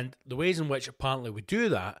 And the ways in which apparently we do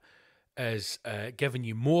that is giving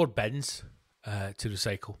you more bins to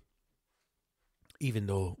recycle. Even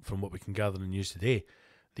though, from what we can gather in the news today,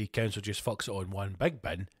 the council just fucks it on one big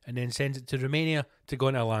bin and then sends it to Romania to go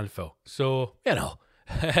into a landfill. So, you know,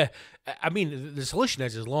 I mean, the solution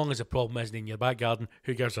is, as long as the problem isn't in your back garden,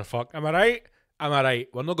 who gives a fuck? Am I right? Am I right?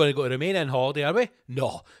 We're not going to go to Romania on holiday, are we?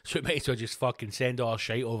 No. So we might as well just fucking send all our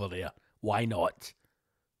shite over there. Why not?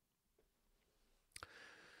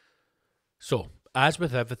 So, as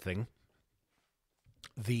with everything,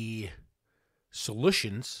 the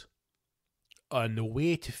solutions and the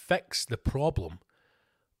way to fix the problem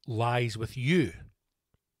lies with you,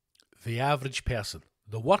 the average person,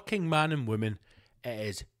 the working man and woman. It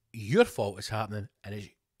is your fault it's happening, and it's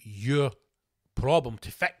your problem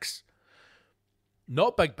to fix.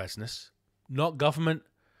 Not big business, not government,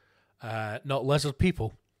 not lizard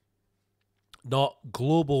people, not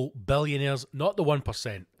global billionaires, not the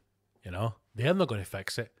 1%. You know, they're not going to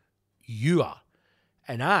fix it. You are.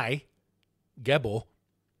 And I, Gibbo,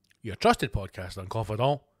 your trusted podcaster and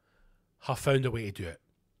confidant, have found a way to do it.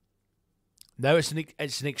 Now, it's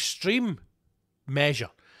an extreme measure,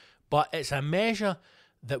 but it's a measure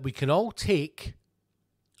that we can all take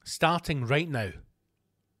starting right now.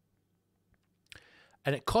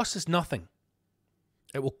 And it costs us nothing.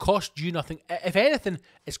 It will cost you nothing. If anything,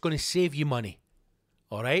 it's going to save you money.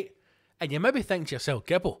 All right? And you maybe think to yourself,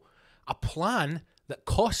 Gibbo, a plan that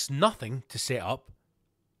costs nothing to set up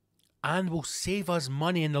and will save us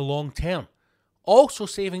money in the long term, also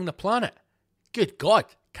saving the planet. Good God,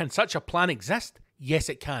 can such a plan exist? Yes,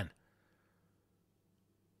 it can.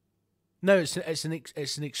 Now, it's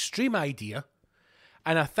an extreme idea,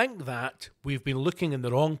 and I think that we've been looking in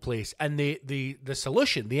the wrong place, and the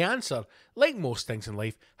solution, the answer, like most things in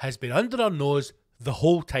life, has been under our nose the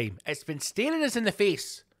whole time. It's been staring us in the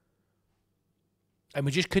face, and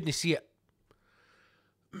we just couldn't see it.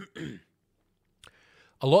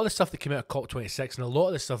 A lot of the stuff that came out of COP26 and a lot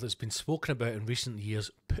of the stuff that's been spoken about in recent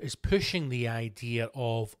years is pushing the idea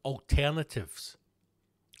of alternatives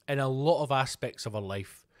in a lot of aspects of our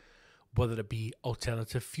life, whether it be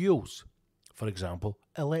alternative fuels, for example,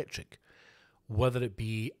 electric, whether it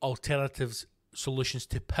be alternatives, solutions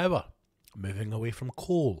to power, moving away from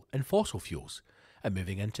coal and fossil fuels, and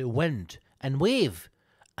moving into wind and wave,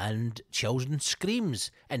 and children's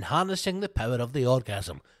screams, and harnessing the power of the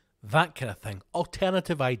orgasm. That kind of thing.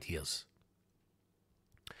 Alternative ideas.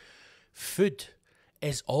 Food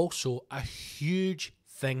is also a huge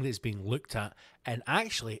thing that's being looked at, and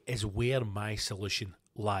actually is where my solution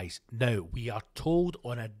lies. Now, we are told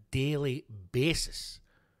on a daily basis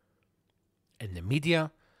in the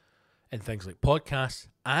media, in things like podcasts,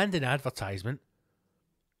 and in advertisement,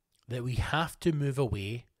 that we have to move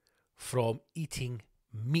away from eating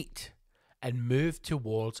meat and move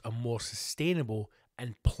towards a more sustainable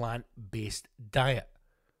and plant-based diet.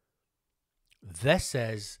 This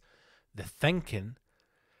is the thinking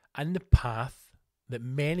and the path that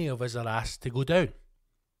many of us are asked to go down.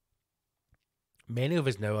 Many of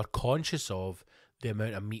us now are conscious of the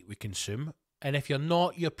amount of meat we consume, and if you're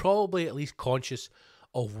not, you're probably at least conscious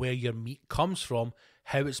of where your meat comes from,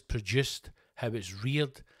 how it's produced, how it's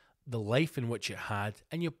reared, the life in which it had,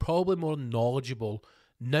 and you're probably more knowledgeable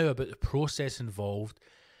now about the process involved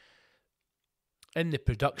in the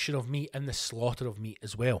production of meat and the slaughter of meat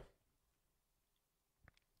as well.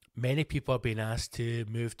 Many people are being asked to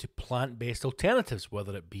move to plant-based alternatives,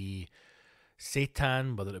 whether it be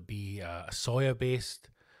seitan, whether it be soya-based,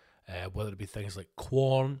 whether it be things like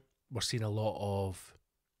corn. We're seeing a lot of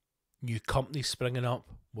new companies springing up.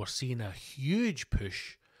 We're seeing a huge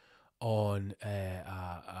push on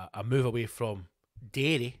a move away from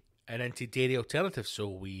dairy and into dairy alternatives. So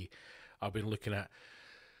we have been looking at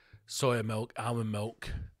soya milk, almond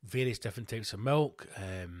milk, various different types of milk,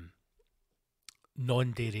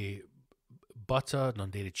 non-dairy butter,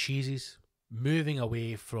 non-dairy cheeses, moving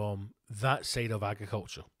away from that side of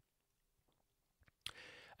agriculture.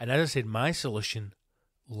 And as I said, my solution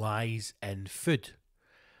lies in food.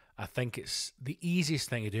 I think it's the easiest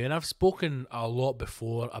thing to do. And I've spoken a lot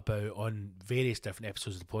before about, on various different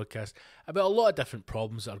episodes of the podcast, about a lot of different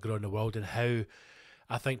problems that are going on in the world and how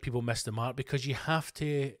I think people miss the mark, because you have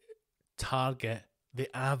to target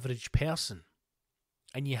the average person.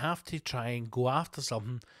 And you have to try and go after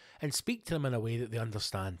something and speak to them in a way that they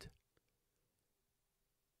understand.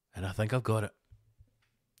 And I think I've got it.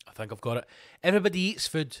 Everybody eats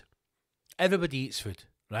food. Everybody eats food,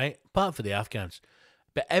 right? Apart from the Afghans.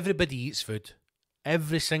 But everybody eats food.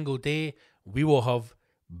 Every single day, we will have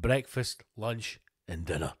breakfast, lunch, and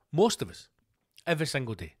dinner. Most of us. Every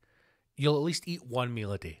single day. You'll at least eat one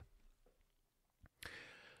meal a day.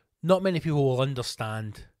 Not many people will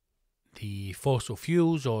understand the fossil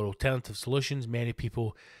fuels or alternative solutions. Many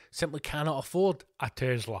people simply cannot afford a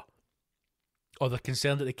Tesla. Or they're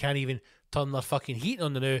concerned that they can't even turn their fucking heat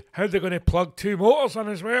on the now. How are they going to plug 2 motors in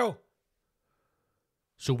as well?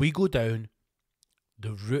 So we go down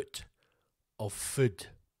the route of food.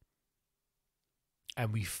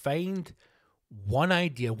 And we find one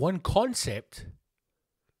idea, one concept,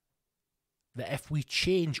 that if we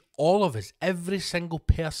change, all of us, every single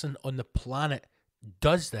person on the planet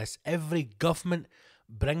does this, every government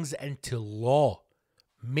brings it into law,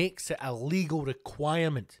 makes it a legal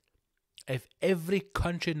requirement. If every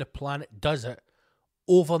country on the planet does it,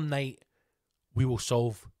 overnight, we will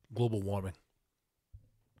solve global warming.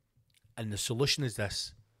 And the solution is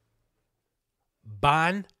this: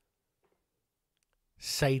 ban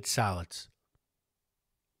side salads.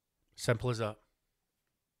 Simple as that.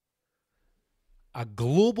 A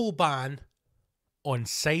global ban on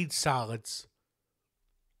side salads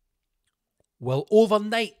will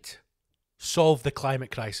overnight solve the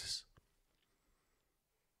climate crisis.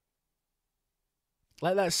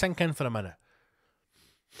 Let that sink in for a minute.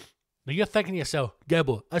 Now you're thinking to yourself,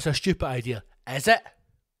 Gibbo, that's a stupid idea. Is it?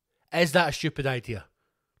 Is that a stupid idea?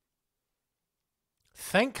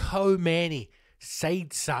 Think how many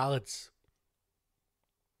side salads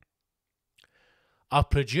are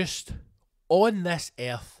produced on this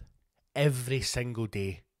earth every single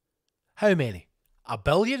day. How many? 1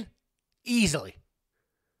 billion? Easily.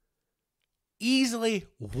 Easily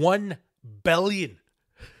 1 billion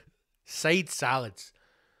side salads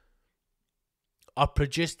are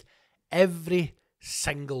produced every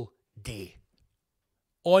single day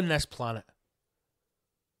on this planet.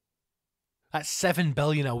 That's 7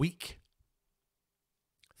 billion a week.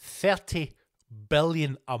 30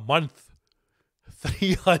 billion a month.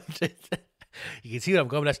 300. You can see where I'm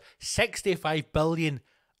going with this. 65 billion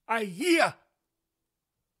a year.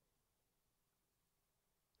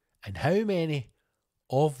 And how many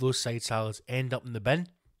of those side salads end up in the bin?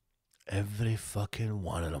 Every fucking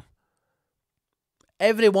one of them.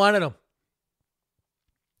 Every one of them.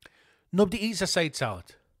 Nobody eats a side salad.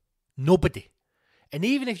 Nobody. And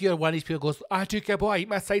even if you're one of these people who goes, I do care, I eat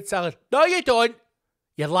my side salad. No, you don't.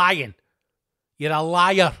 You're lying. You're a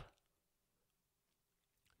liar.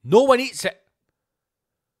 No one eats it.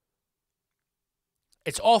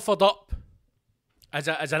 It's offered up as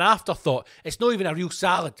an afterthought. It's not even a real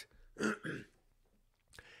salad.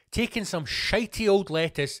 Taking some shitey old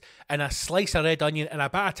lettuce and a slice of red onion and a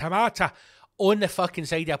bit of tomato on the fucking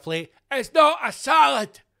side of a plate. It's not a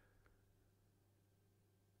salad.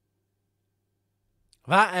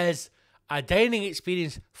 That is a dining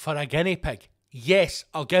experience for a guinea pig. Yes,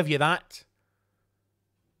 I'll give you that.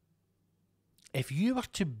 If you were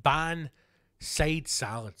to ban side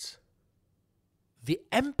salads, the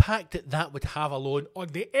impact that would have alone on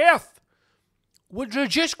the earth would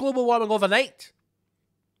reduce global warming overnight.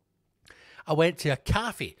 I went to a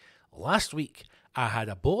cafe last week. I had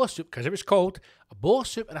a bowl of soup, because it was cold, a bowl of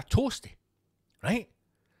soup and a toastie, right?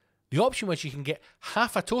 The option was you can get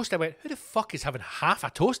half a toastie. I went, who the fuck is having half a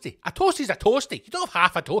toastie? A toastie's a toastie. You don't have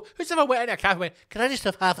half a toast. Who's ever went into a cafe and went, can I just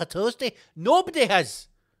have half a toastie? Nobody has.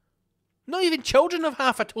 Not even children have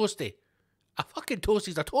half a toastie. A fucking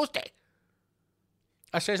toastie's a toastie.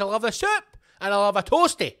 I says, I'll have the soup and I'll have a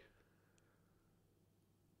toastie.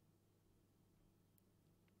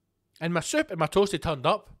 And my soup and my toastie turned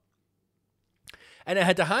up. And it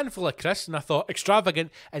had a handful of crisps, and I thought,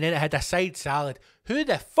 extravagant. And then it had a side salad. Who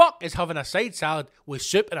the fuck is having a side salad with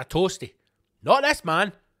soup and a toastie? Not this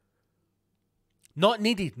man. Not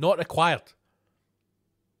needed, not required.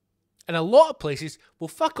 And a lot of places will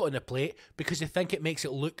fuck it on the plate because they think it makes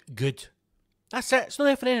it look good. That's it. It's not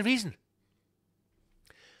there for any reason.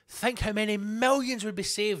 Think how many millions would be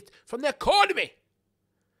saved from the economy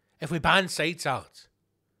if we banned side salads.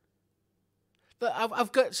 But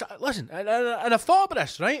I've got, listen, and I've thought about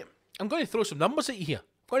this, right? I'm going to throw some numbers at you here.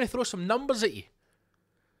 I'm going to throw some numbers at you.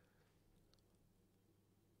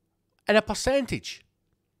 In a percentage,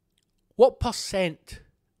 what percent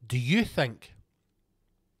do you think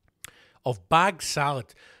of bagged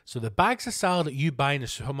salad, so the bags of salad that you buy in the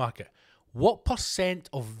supermarket, what percent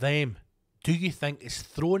of them do you think is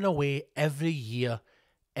thrown away every year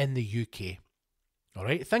in the UK? All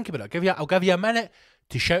right, think about it. I'll give you a minute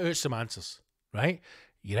to shout out some answers, right?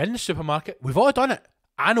 You're in the supermarket. We've all done it.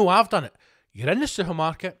 I know I've done it. You're in the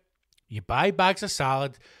supermarket. You buy bags of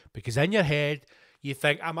salad because in your head you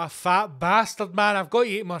think, I'm a fat bastard, man. I've got to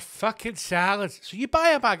eat more fucking salads. So you buy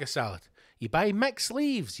a bag of salad. You buy mixed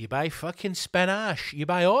leaves. You buy fucking spinach. You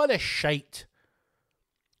buy all this shite.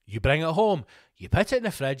 You bring it home. You put it in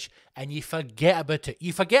the fridge and you forget about it.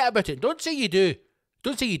 You forget about it. Don't say you do.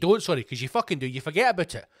 Don't say you don't, sorry, because you fucking do. You forget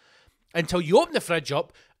about it until you open the fridge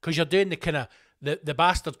up because you're doing the kind of the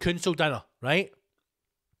bastard council dinner, right?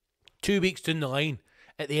 2 weeks down the line,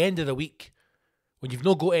 at the end of the week, when you've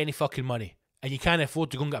not got any fucking money and you can't afford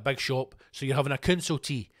to go and get a big shop, so you're having a council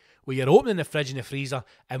tea where you're opening the fridge and the freezer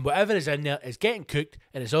and whatever is in there is getting cooked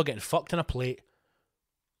and it's all getting fucked in a plate.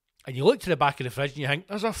 And you look to the back of the fridge and you think,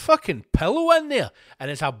 there's a fucking pillow in there.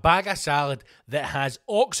 And it's a bag of salad that has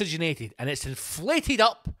oxygenated and it's inflated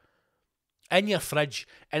up in your fridge.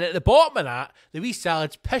 And at the bottom of that, the wee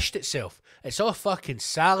salad's pished itself. It's all fucking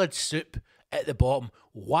salad soup at the bottom.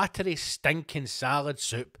 Watery, stinking salad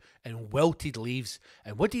soup and wilted leaves.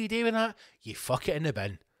 And what do you do with that? You fuck it in the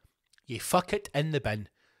bin. You fuck it in the bin.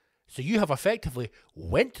 So you have effectively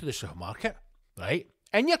went to the supermarket, right?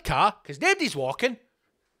 In your car, because nobody's walking.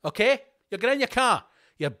 Okay? You're getting in your car.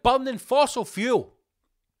 You're burning fossil fuel.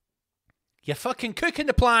 You're fucking cooking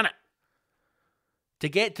the planet to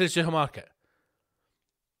get to the supermarket.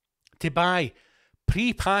 To buy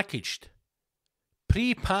pre-packaged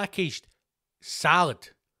salad.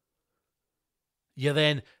 You're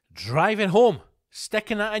then driving home,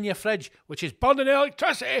 sticking that in your fridge, which is burning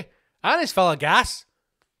electricity and it's full of gas,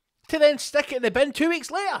 to then stick it in the bin 2 weeks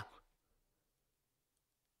later.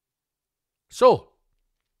 So,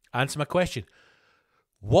 answer my question.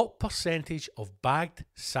 What percentage of bagged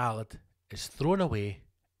salad is thrown away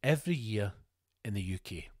every year in the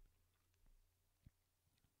UK?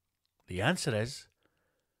 The answer is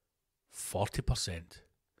 40%.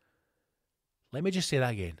 Let me just say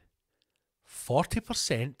that again.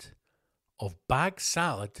 40% of bagged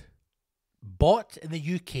salad bought in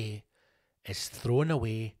the UK is thrown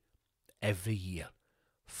away every year.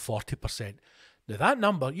 40%. Now that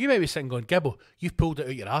number, you may be sitting going, Gibbo, you've pulled it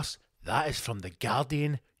out your ass. That is from the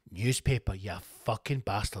Guardian newspaper, you fucking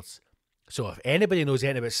bastards. So if anybody knows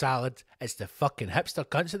anything about salad, it's the fucking hipster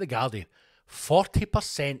cunts at the Guardian.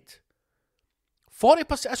 40%.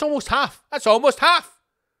 40%, that's almost half. That's almost half.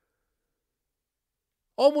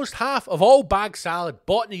 Almost half of all bagged salad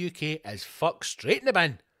bought in the UK is fucked straight in the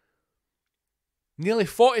bin. Nearly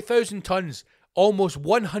 40,000 tonnes, almost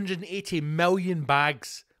 180 million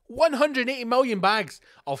bags. 180 million bags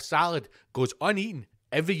of salad goes uneaten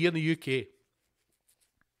every year in the UK.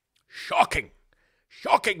 Shocking.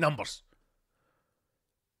 Shocking numbers.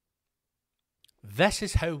 This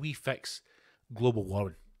is how we fix global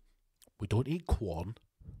warming. We don't eat corn.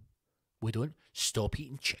 We don't stop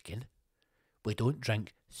eating chicken. We don't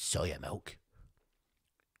drink soya milk.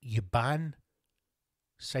 You ban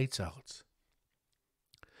side salads.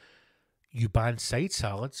 You ban side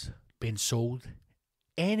salads being sold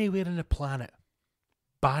anywhere on the planet.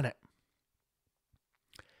 Ban it.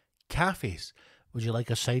 Cafes, would you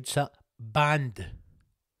like a side salad? Banned.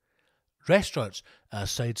 Restaurants, a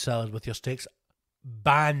side salad with your steaks?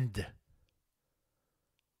 Banned.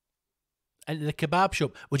 Into the kebab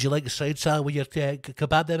shop, would you like a side salad with your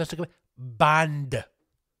kebab there, Mr. Kebab? Banned.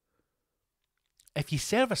 If you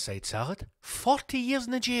serve a side salad, 40 years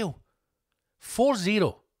in the jail.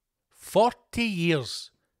 40. 40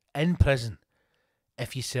 years in prison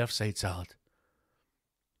if you serve side salad.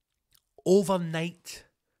 Overnight,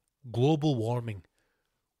 global warming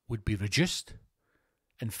would be reduced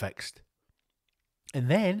and fixed. And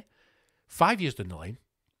then, 5 years down the line,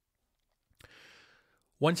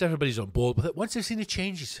 once everybody's on board with it, once they've seen the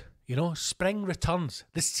changes, you know, spring returns,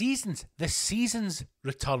 the seasons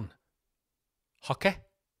return. Hucky.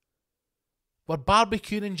 We're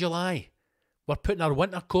barbecuing in July. We're putting our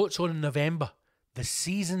winter coats on in November. The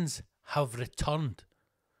seasons have returned.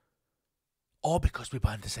 All because we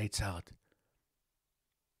banned the side salad.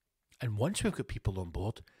 And once we've got people on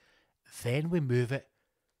board, then we move it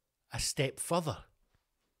a step further.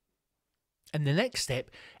 And the next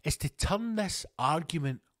step is to turn this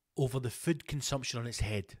argument over the food consumption on its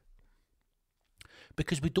head.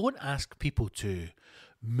 Because we don't ask people to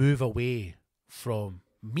move away from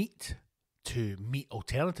meat to meat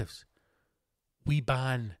alternatives. We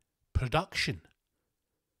ban production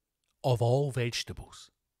of all vegetables.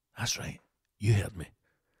 That's right, you heard me.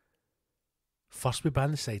 First we ban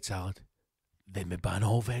the side salad, then we ban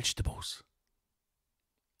all vegetables.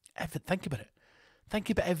 Think about it. Think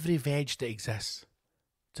about every veg that exists.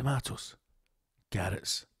 Tomatoes,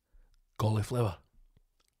 carrots, cauliflower,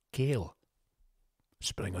 kale,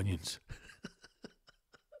 spring onions.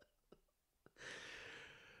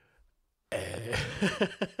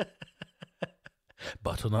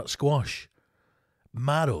 Butternut squash,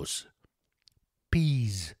 marrows,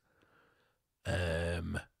 peas,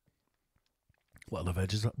 what other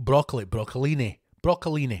veg is that? Broccolini.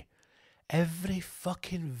 Every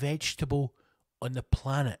fucking vegetable on the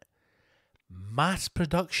planet, mass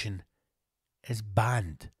production is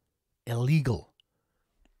banned, illegal.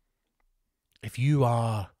 If you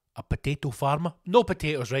are a potato farmer, no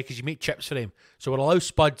potatoes, right, because you make chips for them, so we'll allow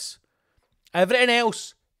spuds. Everything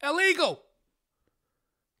else, illegal.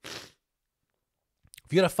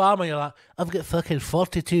 If you're a farmer, you're like, I've got fucking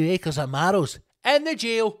 42 acres of marrows. In the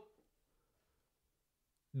jail.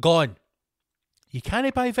 Gone. You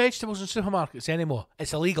can't buy vegetables in supermarkets anymore.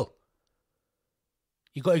 It's illegal.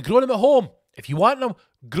 You got to grow them at home. If you want them,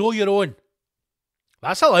 grow your own.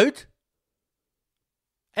 That's allowed.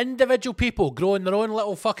 Individual people growing their own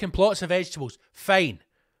little fucking plots of vegetables. Fine.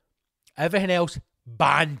 Everything else,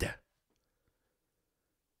 banned.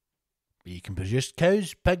 You can produce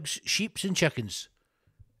cows, pigs, sheep and chickens.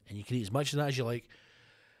 And you can eat as much of that as you like.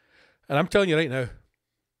 And I'm telling you right now,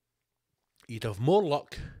 you'd have more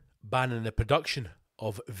luck banning the production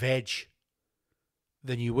of veg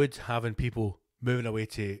than you would having people moving away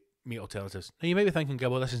to meat alternatives. Now you might be thinking,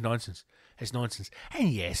 well, this is nonsense. It's nonsense. And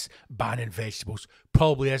yes, banning vegetables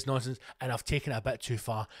probably is nonsense, and I've taken it a bit too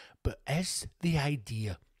far. But is the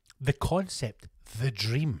idea, the concept, the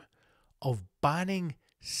dream of banning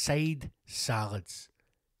side salads,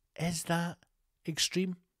 is that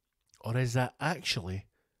extreme? Or is that actually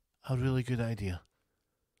a really good idea?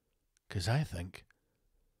 Because I think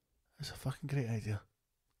it's a fucking great idea.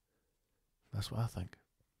 That's what I think.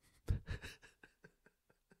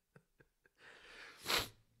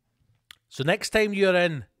 So next time you're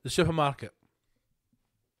in the supermarket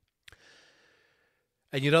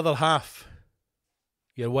and your other half,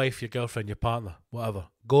 your wife, your girlfriend, your partner, whatever,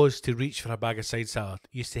 goes to reach for a bag of side salad,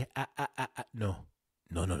 you say, no.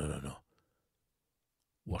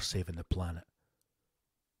 We're saving the planet.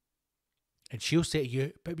 And she'll say to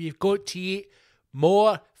you, but you've got to eat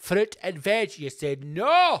more fruit and veg. You said,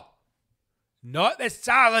 no, not the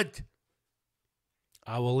salad.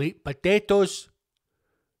 I will eat potatoes.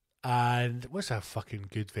 And what's a fucking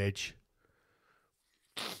good veg?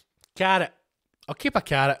 Carrot. I'll keep a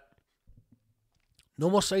carrot.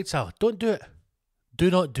 No more side salad. Don't do it.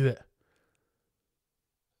 Do not do it.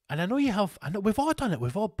 And I know you have, we've all done it.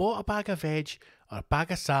 We've all bought a bag of veg or a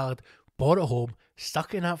bag of salad, brought it home,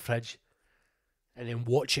 stuck it in that fridge, and then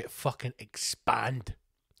watch it fucking expand,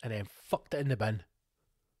 and then fucked it in the bin.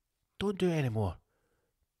 Don't do it anymore.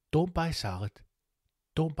 Don't buy salad.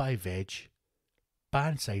 Don't buy veg.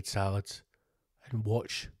 Ban side salads, and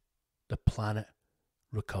watch the planet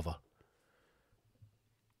recover.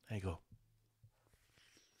 There you go.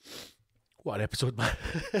 What an episode, man.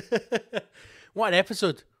 What an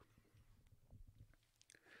episode.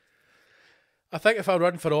 I think if I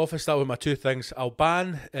run for office, that would be my two things. I'll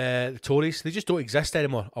ban the Tories. They just don't exist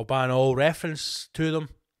anymore. I'll ban all reference to them.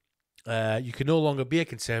 You can no longer be a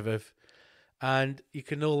Conservative. And you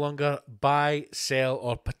can no longer buy, sell,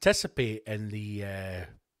 or participate in the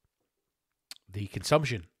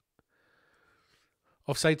consumption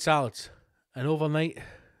of side salads. And overnight,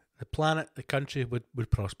 the planet, the country would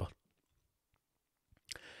prosper.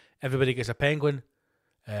 Everybody gets a penguin,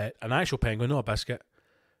 an actual penguin, not a biscuit.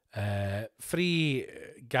 Free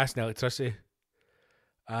gas and electricity,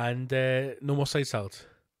 and no more side salads.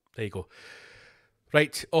 There you go.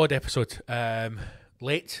 Right, odd episode.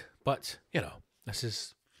 Late, but you know, this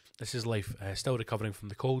is life. Still recovering from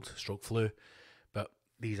the cold, stroke flu, but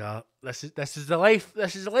this is the life.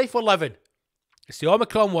 This is the life we're living. It's the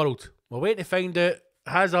Omicron world. We're waiting to find out,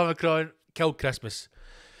 has Omicron killed Christmas?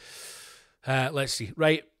 Let's see.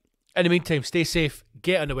 Right. In the meantime, stay safe,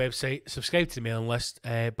 get on the website, subscribe to the mailing list,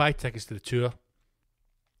 buy tickets to the tour.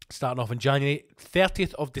 Starting off in January.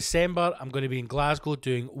 30th of December, I'm going to be in Glasgow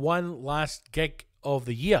doing one last gig of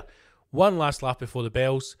the year. One last laugh before the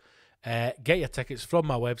bells. Get your tickets from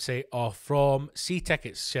my website or from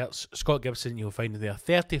C-Tickets. Search Scott Gibson, you'll find it there.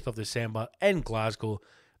 30th of December in Glasgow.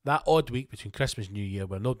 That odd week between Christmas and New Year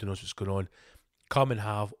where nobody knows what's going on. Come and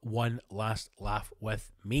have one last laugh with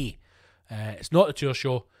me. It's not a tour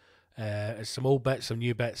show. It's some old bits, some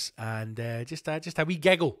new bits, and just a wee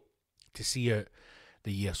giggle. to see out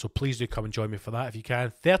the year. So please do come and join me for that if you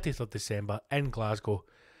can. 30th of December in Glasgow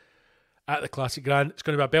at the Classic Grand. It's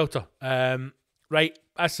going to be a belter. Right,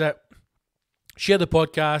 that's it. Share the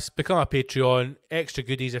podcast, become a Patreon, extra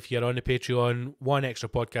goodies if you're on the Patreon, 1 extra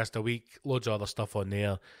podcast a week, loads of other stuff on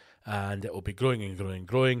there, and it will be growing and growing and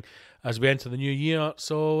growing as we enter the new year.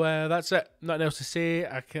 So that's it. Nothing else to say.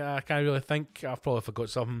 I can't really think. I've probably forgot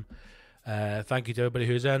something. Thank you to everybody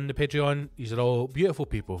who's in the Patreon. These are all beautiful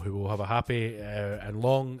people who will have a happy and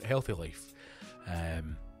long, healthy life.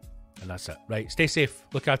 And that's it. Right, stay safe,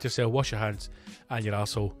 look after yourself, wash your hands and your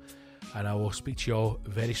arsehole, and I will speak to you all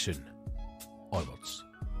very soon. Onwards.